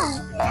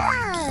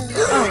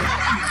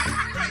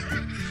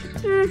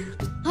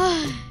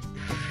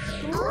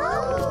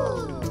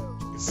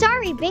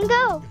 Sorry,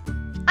 Bingo.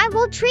 I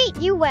will treat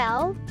you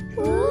well.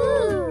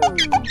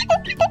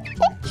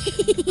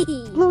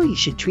 Bluey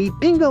should treat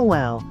Bingo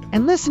well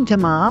and listen to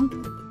Mom.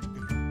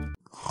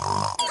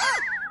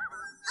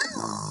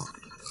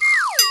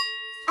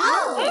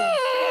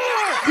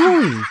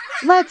 Bluey,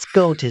 let's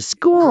go to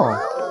school.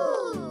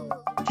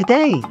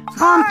 Today,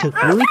 Mom took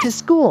Bluey to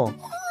school,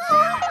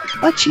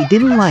 but she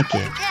didn't like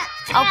it.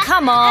 Oh,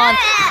 come on.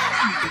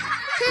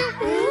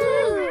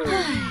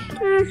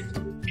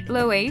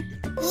 Bluey.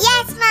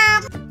 Yes,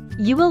 Mom.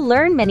 You will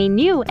learn many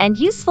new and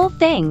useful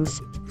things.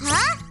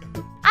 Huh?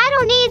 I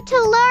don't need to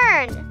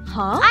learn.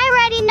 Huh? I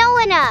already know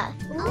enough.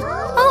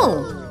 Oh.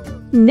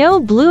 No,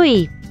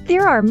 Bluey.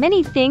 There are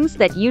many things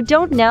that you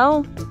don't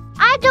know.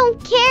 I don't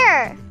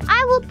care.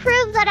 I will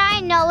prove that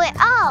I know it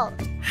all.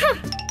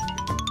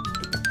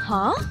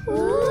 Huh?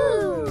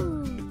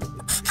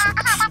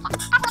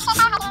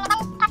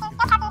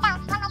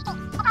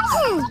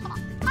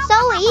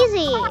 So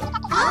easy.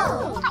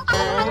 Oh.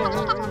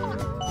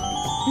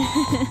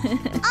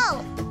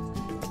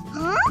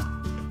 Huh?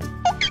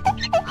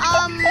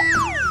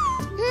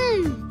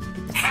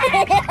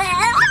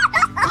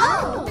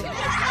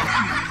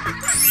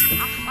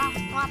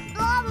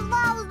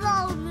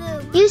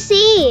 You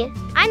see,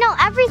 I know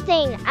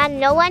everything and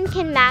no one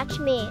can match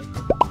me.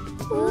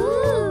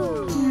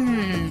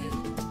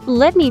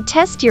 Let me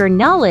test your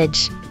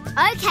knowledge.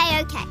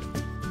 Okay.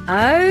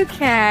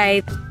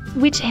 Okay.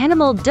 Which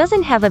animal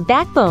doesn't have a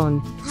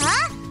backbone?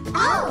 Huh?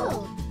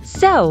 Oh.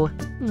 So,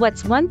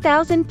 what's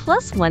 1,000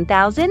 plus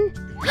 1,000?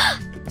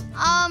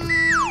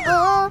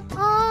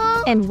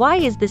 And why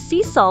is the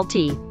sea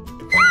salty?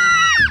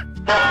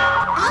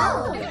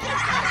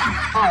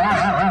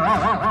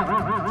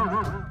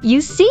 You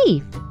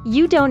see,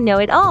 you don't know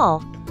it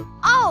all.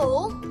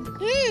 Oh.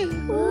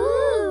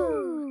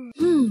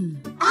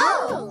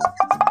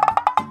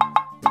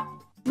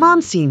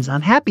 Mom seems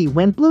unhappy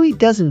when Bluey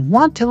doesn't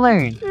want to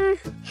learn.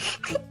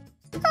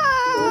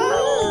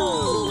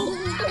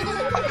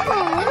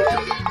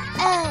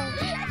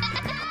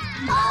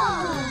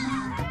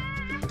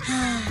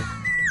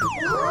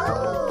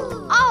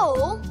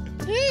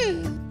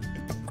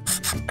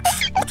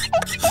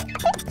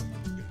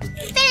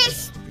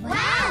 Fish.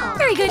 Wow.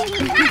 Very good.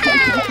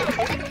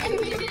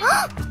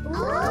 Oh.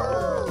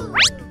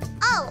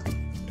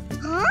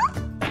 Huh?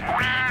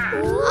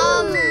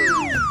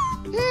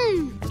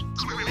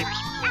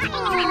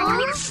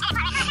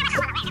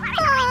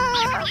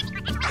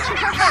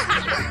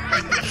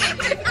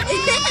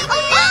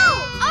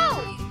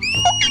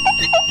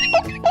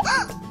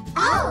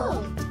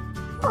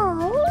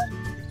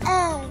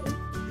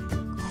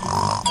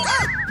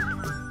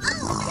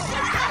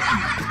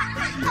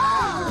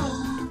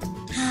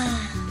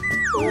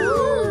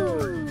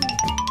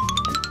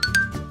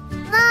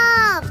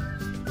 Mom.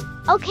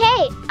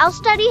 Okay, I'll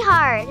study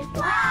hard.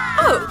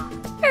 Oh,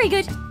 very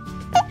good.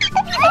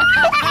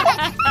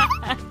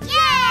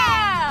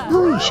 Yeah!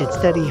 Bluey should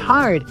study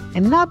hard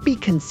and not be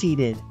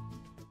conceited.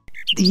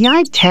 The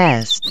eye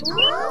test.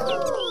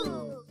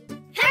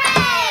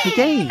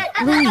 Today,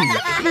 Bluey,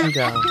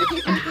 Bingo,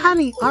 and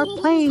Honey are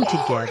playing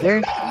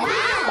together.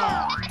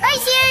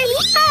 Right here.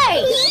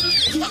 Hey!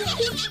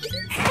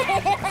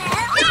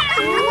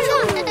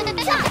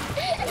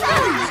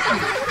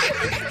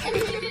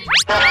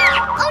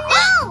 Oh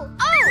no!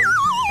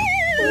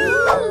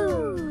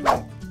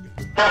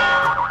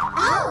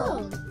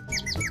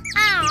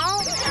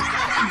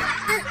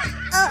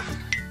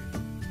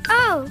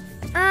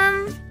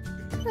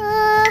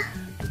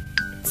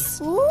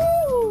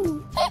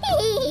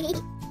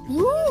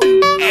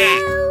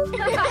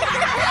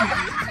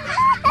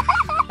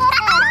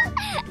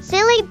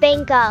 Silly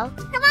Bingo.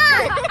 Come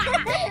on.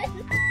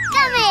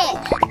 Come here.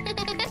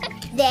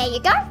 There you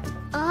go.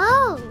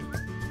 Oh.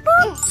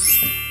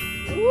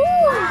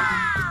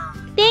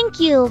 Thank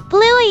you,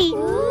 Bluey.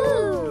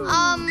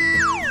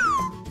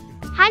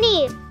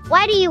 Honey,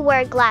 why do you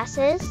wear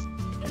glasses?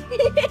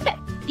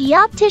 The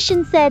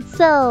optician said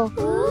so.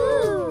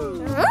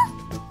 Huh?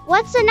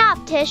 What's an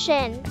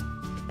optician?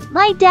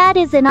 My dad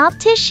is an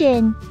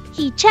optician.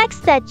 He checks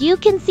that you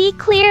can see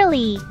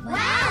clearly.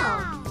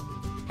 Wow.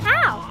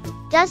 How?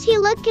 Does he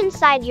look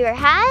inside your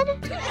head?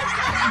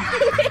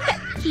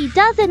 He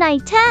does an eye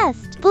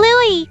test.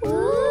 Bluey.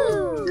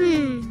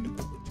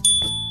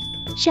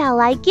 Shall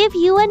I give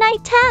you an eye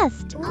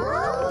test?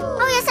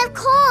 Oh, yes, of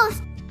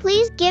course.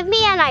 Please give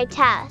me an eye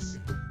test.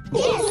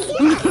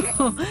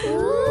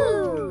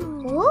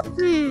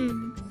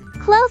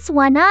 Close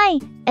one eye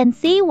and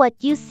see what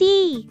you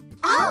see.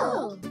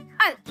 Oh,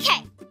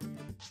 okay.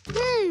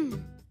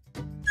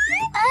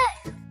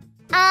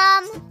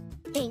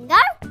 Bingo?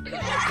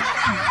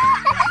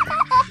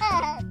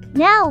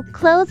 Now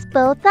close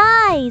both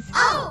eyes.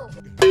 Oh.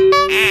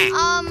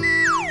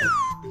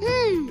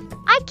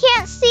 I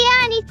can't see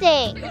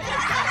anything.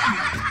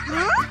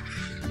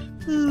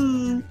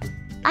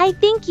 I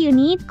think you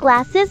need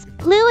glasses,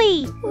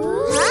 Bluey.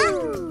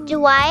 Huh?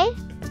 Do I?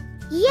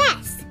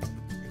 Yes.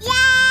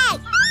 Yay!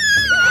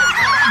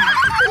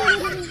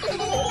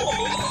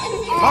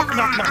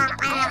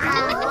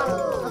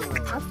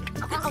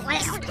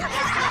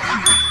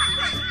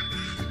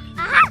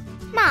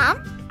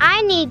 Mom,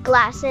 I need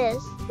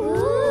glasses.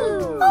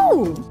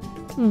 Oh!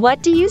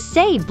 What do you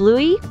say,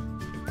 Bluey?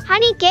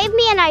 Honey gave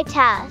me an eye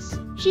test.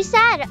 She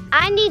said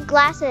I need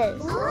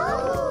glasses.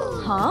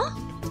 Huh?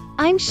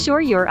 I'm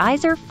sure your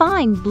eyes are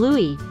fine,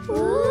 Bluey.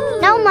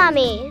 No,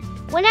 Mommy.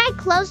 When I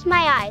closed my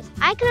eyes,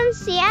 I couldn't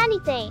see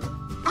anything.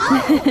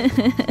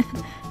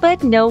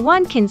 But no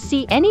one can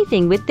see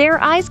anything with their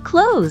eyes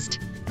closed.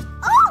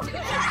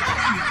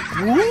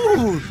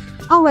 Ooh.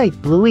 All right,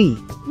 Bluey,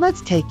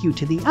 let's take you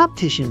to the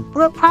optician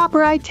for a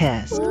proper eye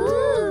test.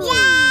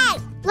 Yay!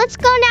 Let's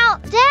go now,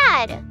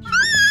 Dad.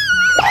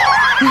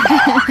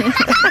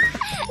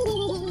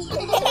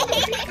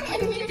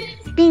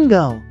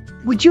 Bingo!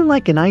 Would you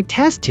like an eye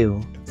test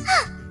too?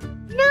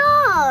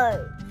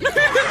 No.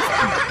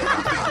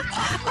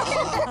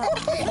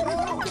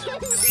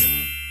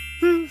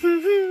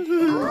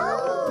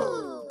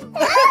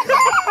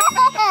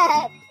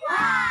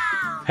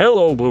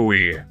 Hello,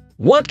 Bluey.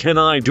 What can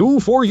I do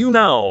for you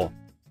now?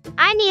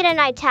 I need an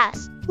eye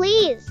test,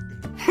 please.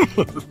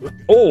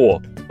 Oh,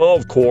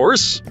 of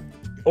course.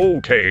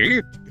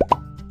 Okay.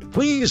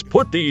 Please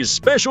put these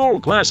special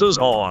glasses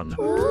on.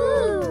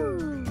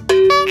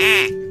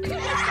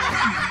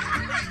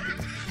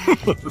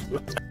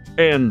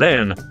 And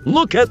then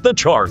look at the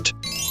chart.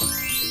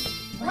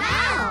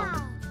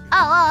 Wow.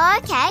 Oh,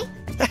 okay.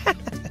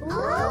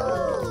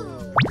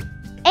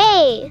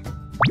 A,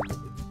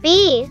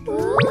 B,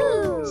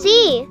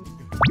 C,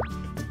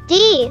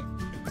 D,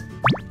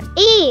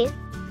 E,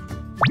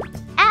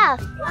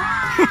 F.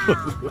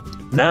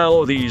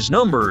 Now these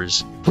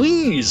numbers,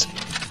 please.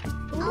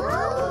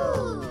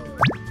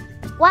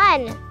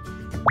 1,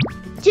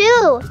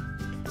 2,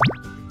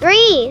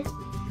 3,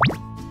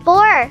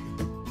 4,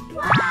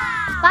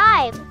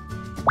 5,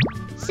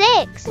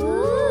 6.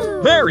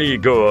 Very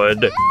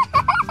good.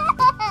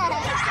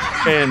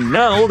 And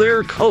now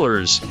their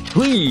colors,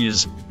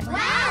 please.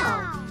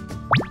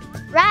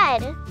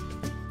 Red,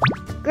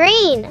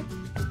 green,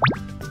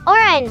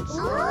 orange,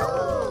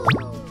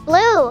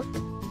 blue,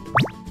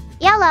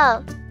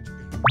 yellow,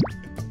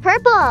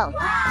 purple.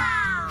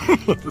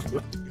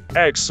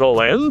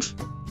 Excellent.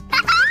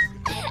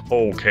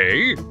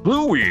 Okay,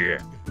 Bluey,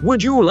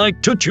 would you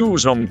like to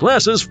choose some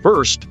glasses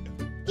first?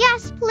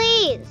 Yes,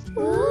 please.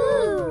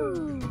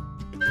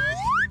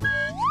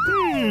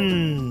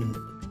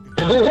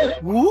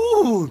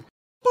 Ooh.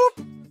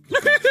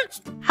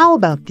 How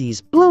about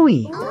these,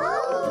 Bluey?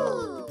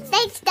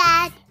 Thanks,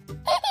 Dad.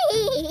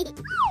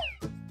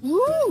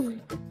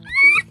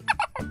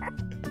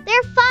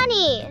 They're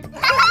funny.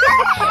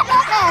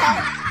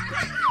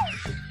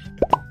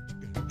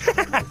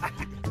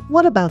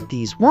 What about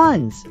these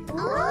ones?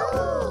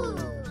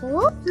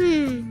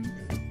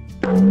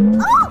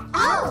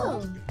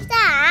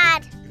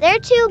 Dad, they're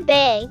too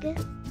big.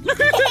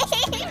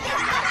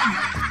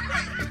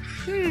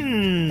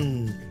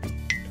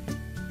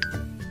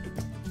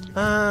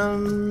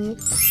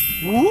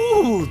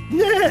 Ooh.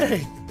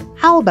 Yay.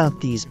 How about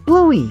these,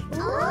 Bluey?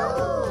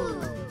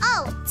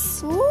 Wow.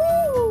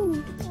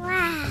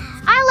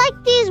 I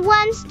like these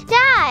ones,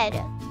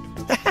 Dad.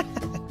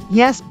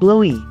 Yes,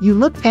 Bluey, you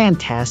look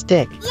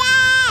fantastic.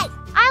 Yay!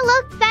 I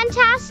look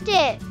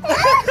fantastic.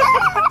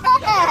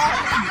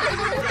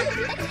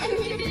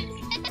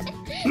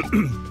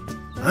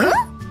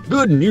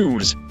 Good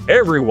news,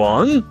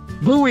 everyone.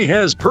 Bluey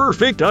has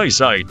perfect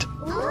eyesight.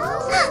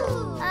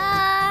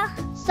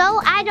 So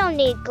I don't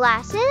need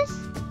glasses?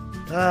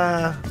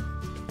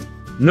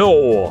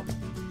 No.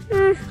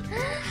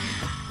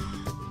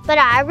 But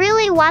I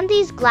really want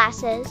these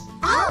glasses.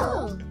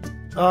 Oh.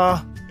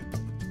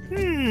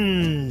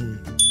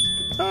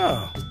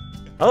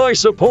 I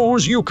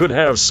suppose you could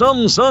have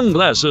some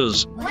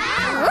sunglasses.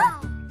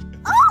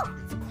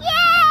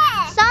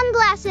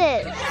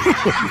 Sunglasses.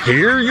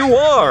 Here you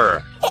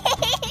are.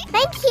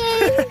 Thank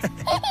you.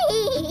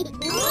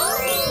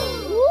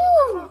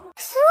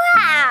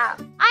 Wow.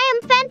 I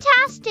am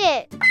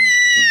fantastic.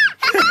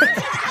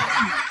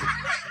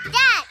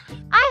 Dad,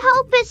 I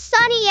hope it's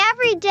sunny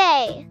every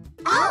day.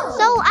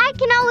 So I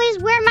can always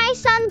wear my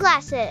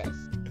sunglasses.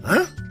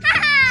 Huh?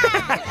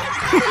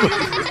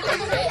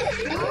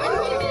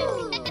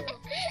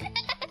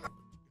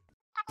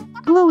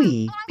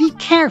 Bluey, be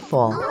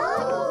careful.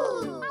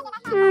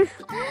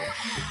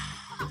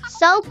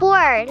 so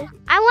bored.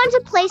 I want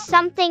to play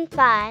something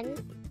fun.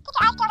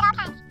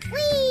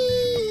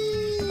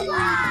 Whee!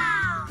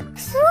 Wow!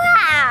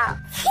 Wow!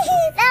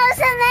 That was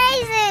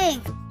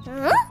amazing!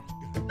 Huh?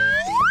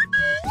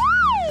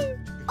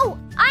 Oh,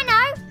 I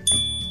know!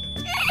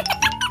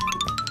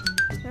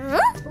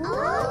 Huh?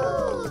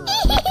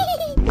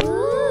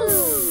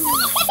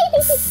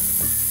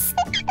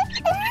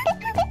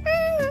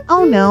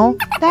 Oh no,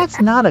 that's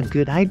not a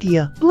good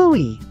idea,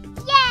 Bluey.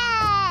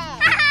 Yeah!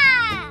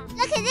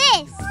 Look at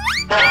this!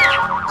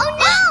 Oh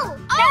no!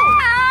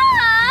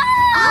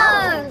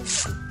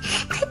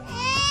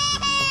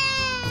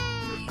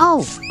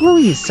 Oh,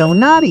 Bluey is so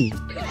naughty.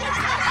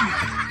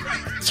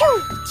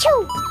 Choo!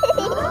 Choo!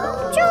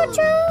 Choo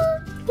choo!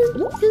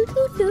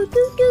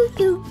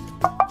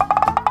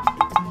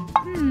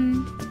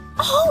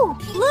 Oh,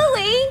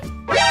 Bluey!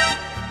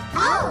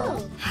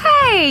 Oh!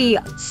 Hey!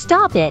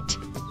 Stop it.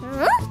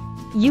 Huh?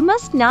 You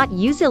must not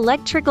use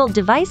electrical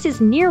devices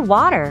near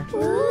water.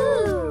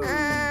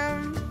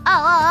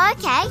 Oh,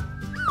 okay.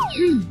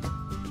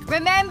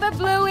 Remember,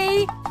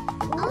 Bluey?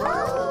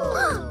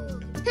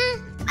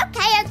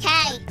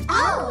 Okay.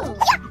 Oh!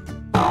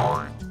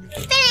 Yeah!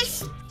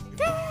 Finished!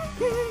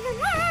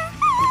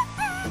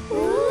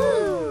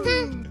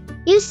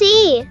 You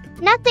see,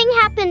 nothing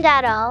happened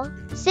at all.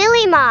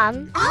 Silly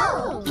Mom.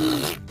 Oh!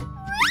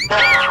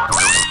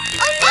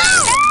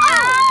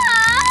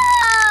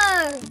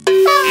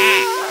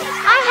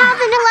 I have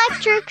an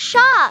electric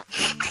shock.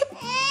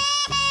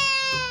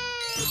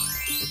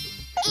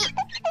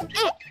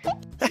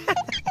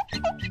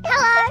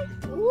 Hello.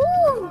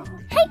 Ooh.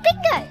 Hey,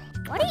 Bingo.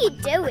 What are you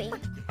doing?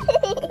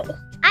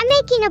 I'm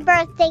making a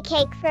birthday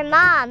cake for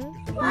Mom.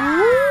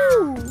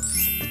 Ooh.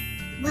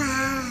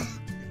 Wow.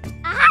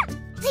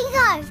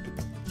 Bingo.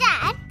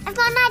 Dad, I've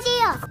got an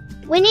idea.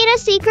 We need a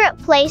secret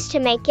place to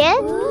make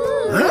it.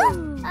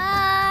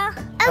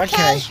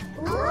 Okay.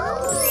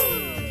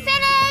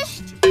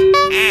 Finished.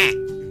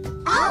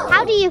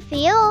 How do you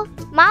feel?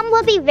 Mom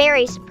will be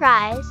very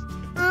surprised.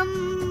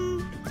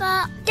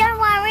 But don't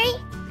worry.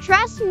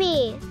 Trust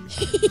me.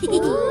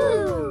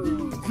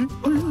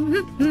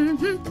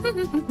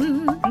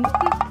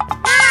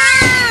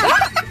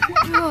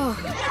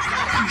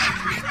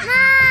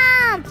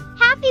 Mom!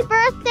 Happy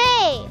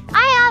birthday!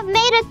 I have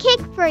made a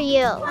cake for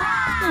you.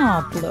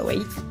 Oh,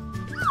 Bluey.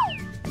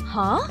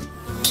 Huh?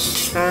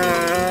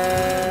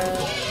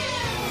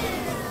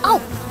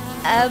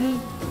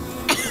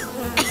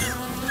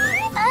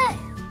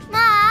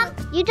 Mom,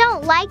 you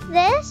don't like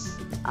this?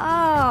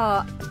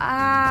 Oh,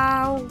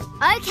 ow.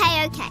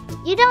 Okay.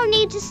 You don't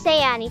need to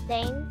say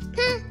anything.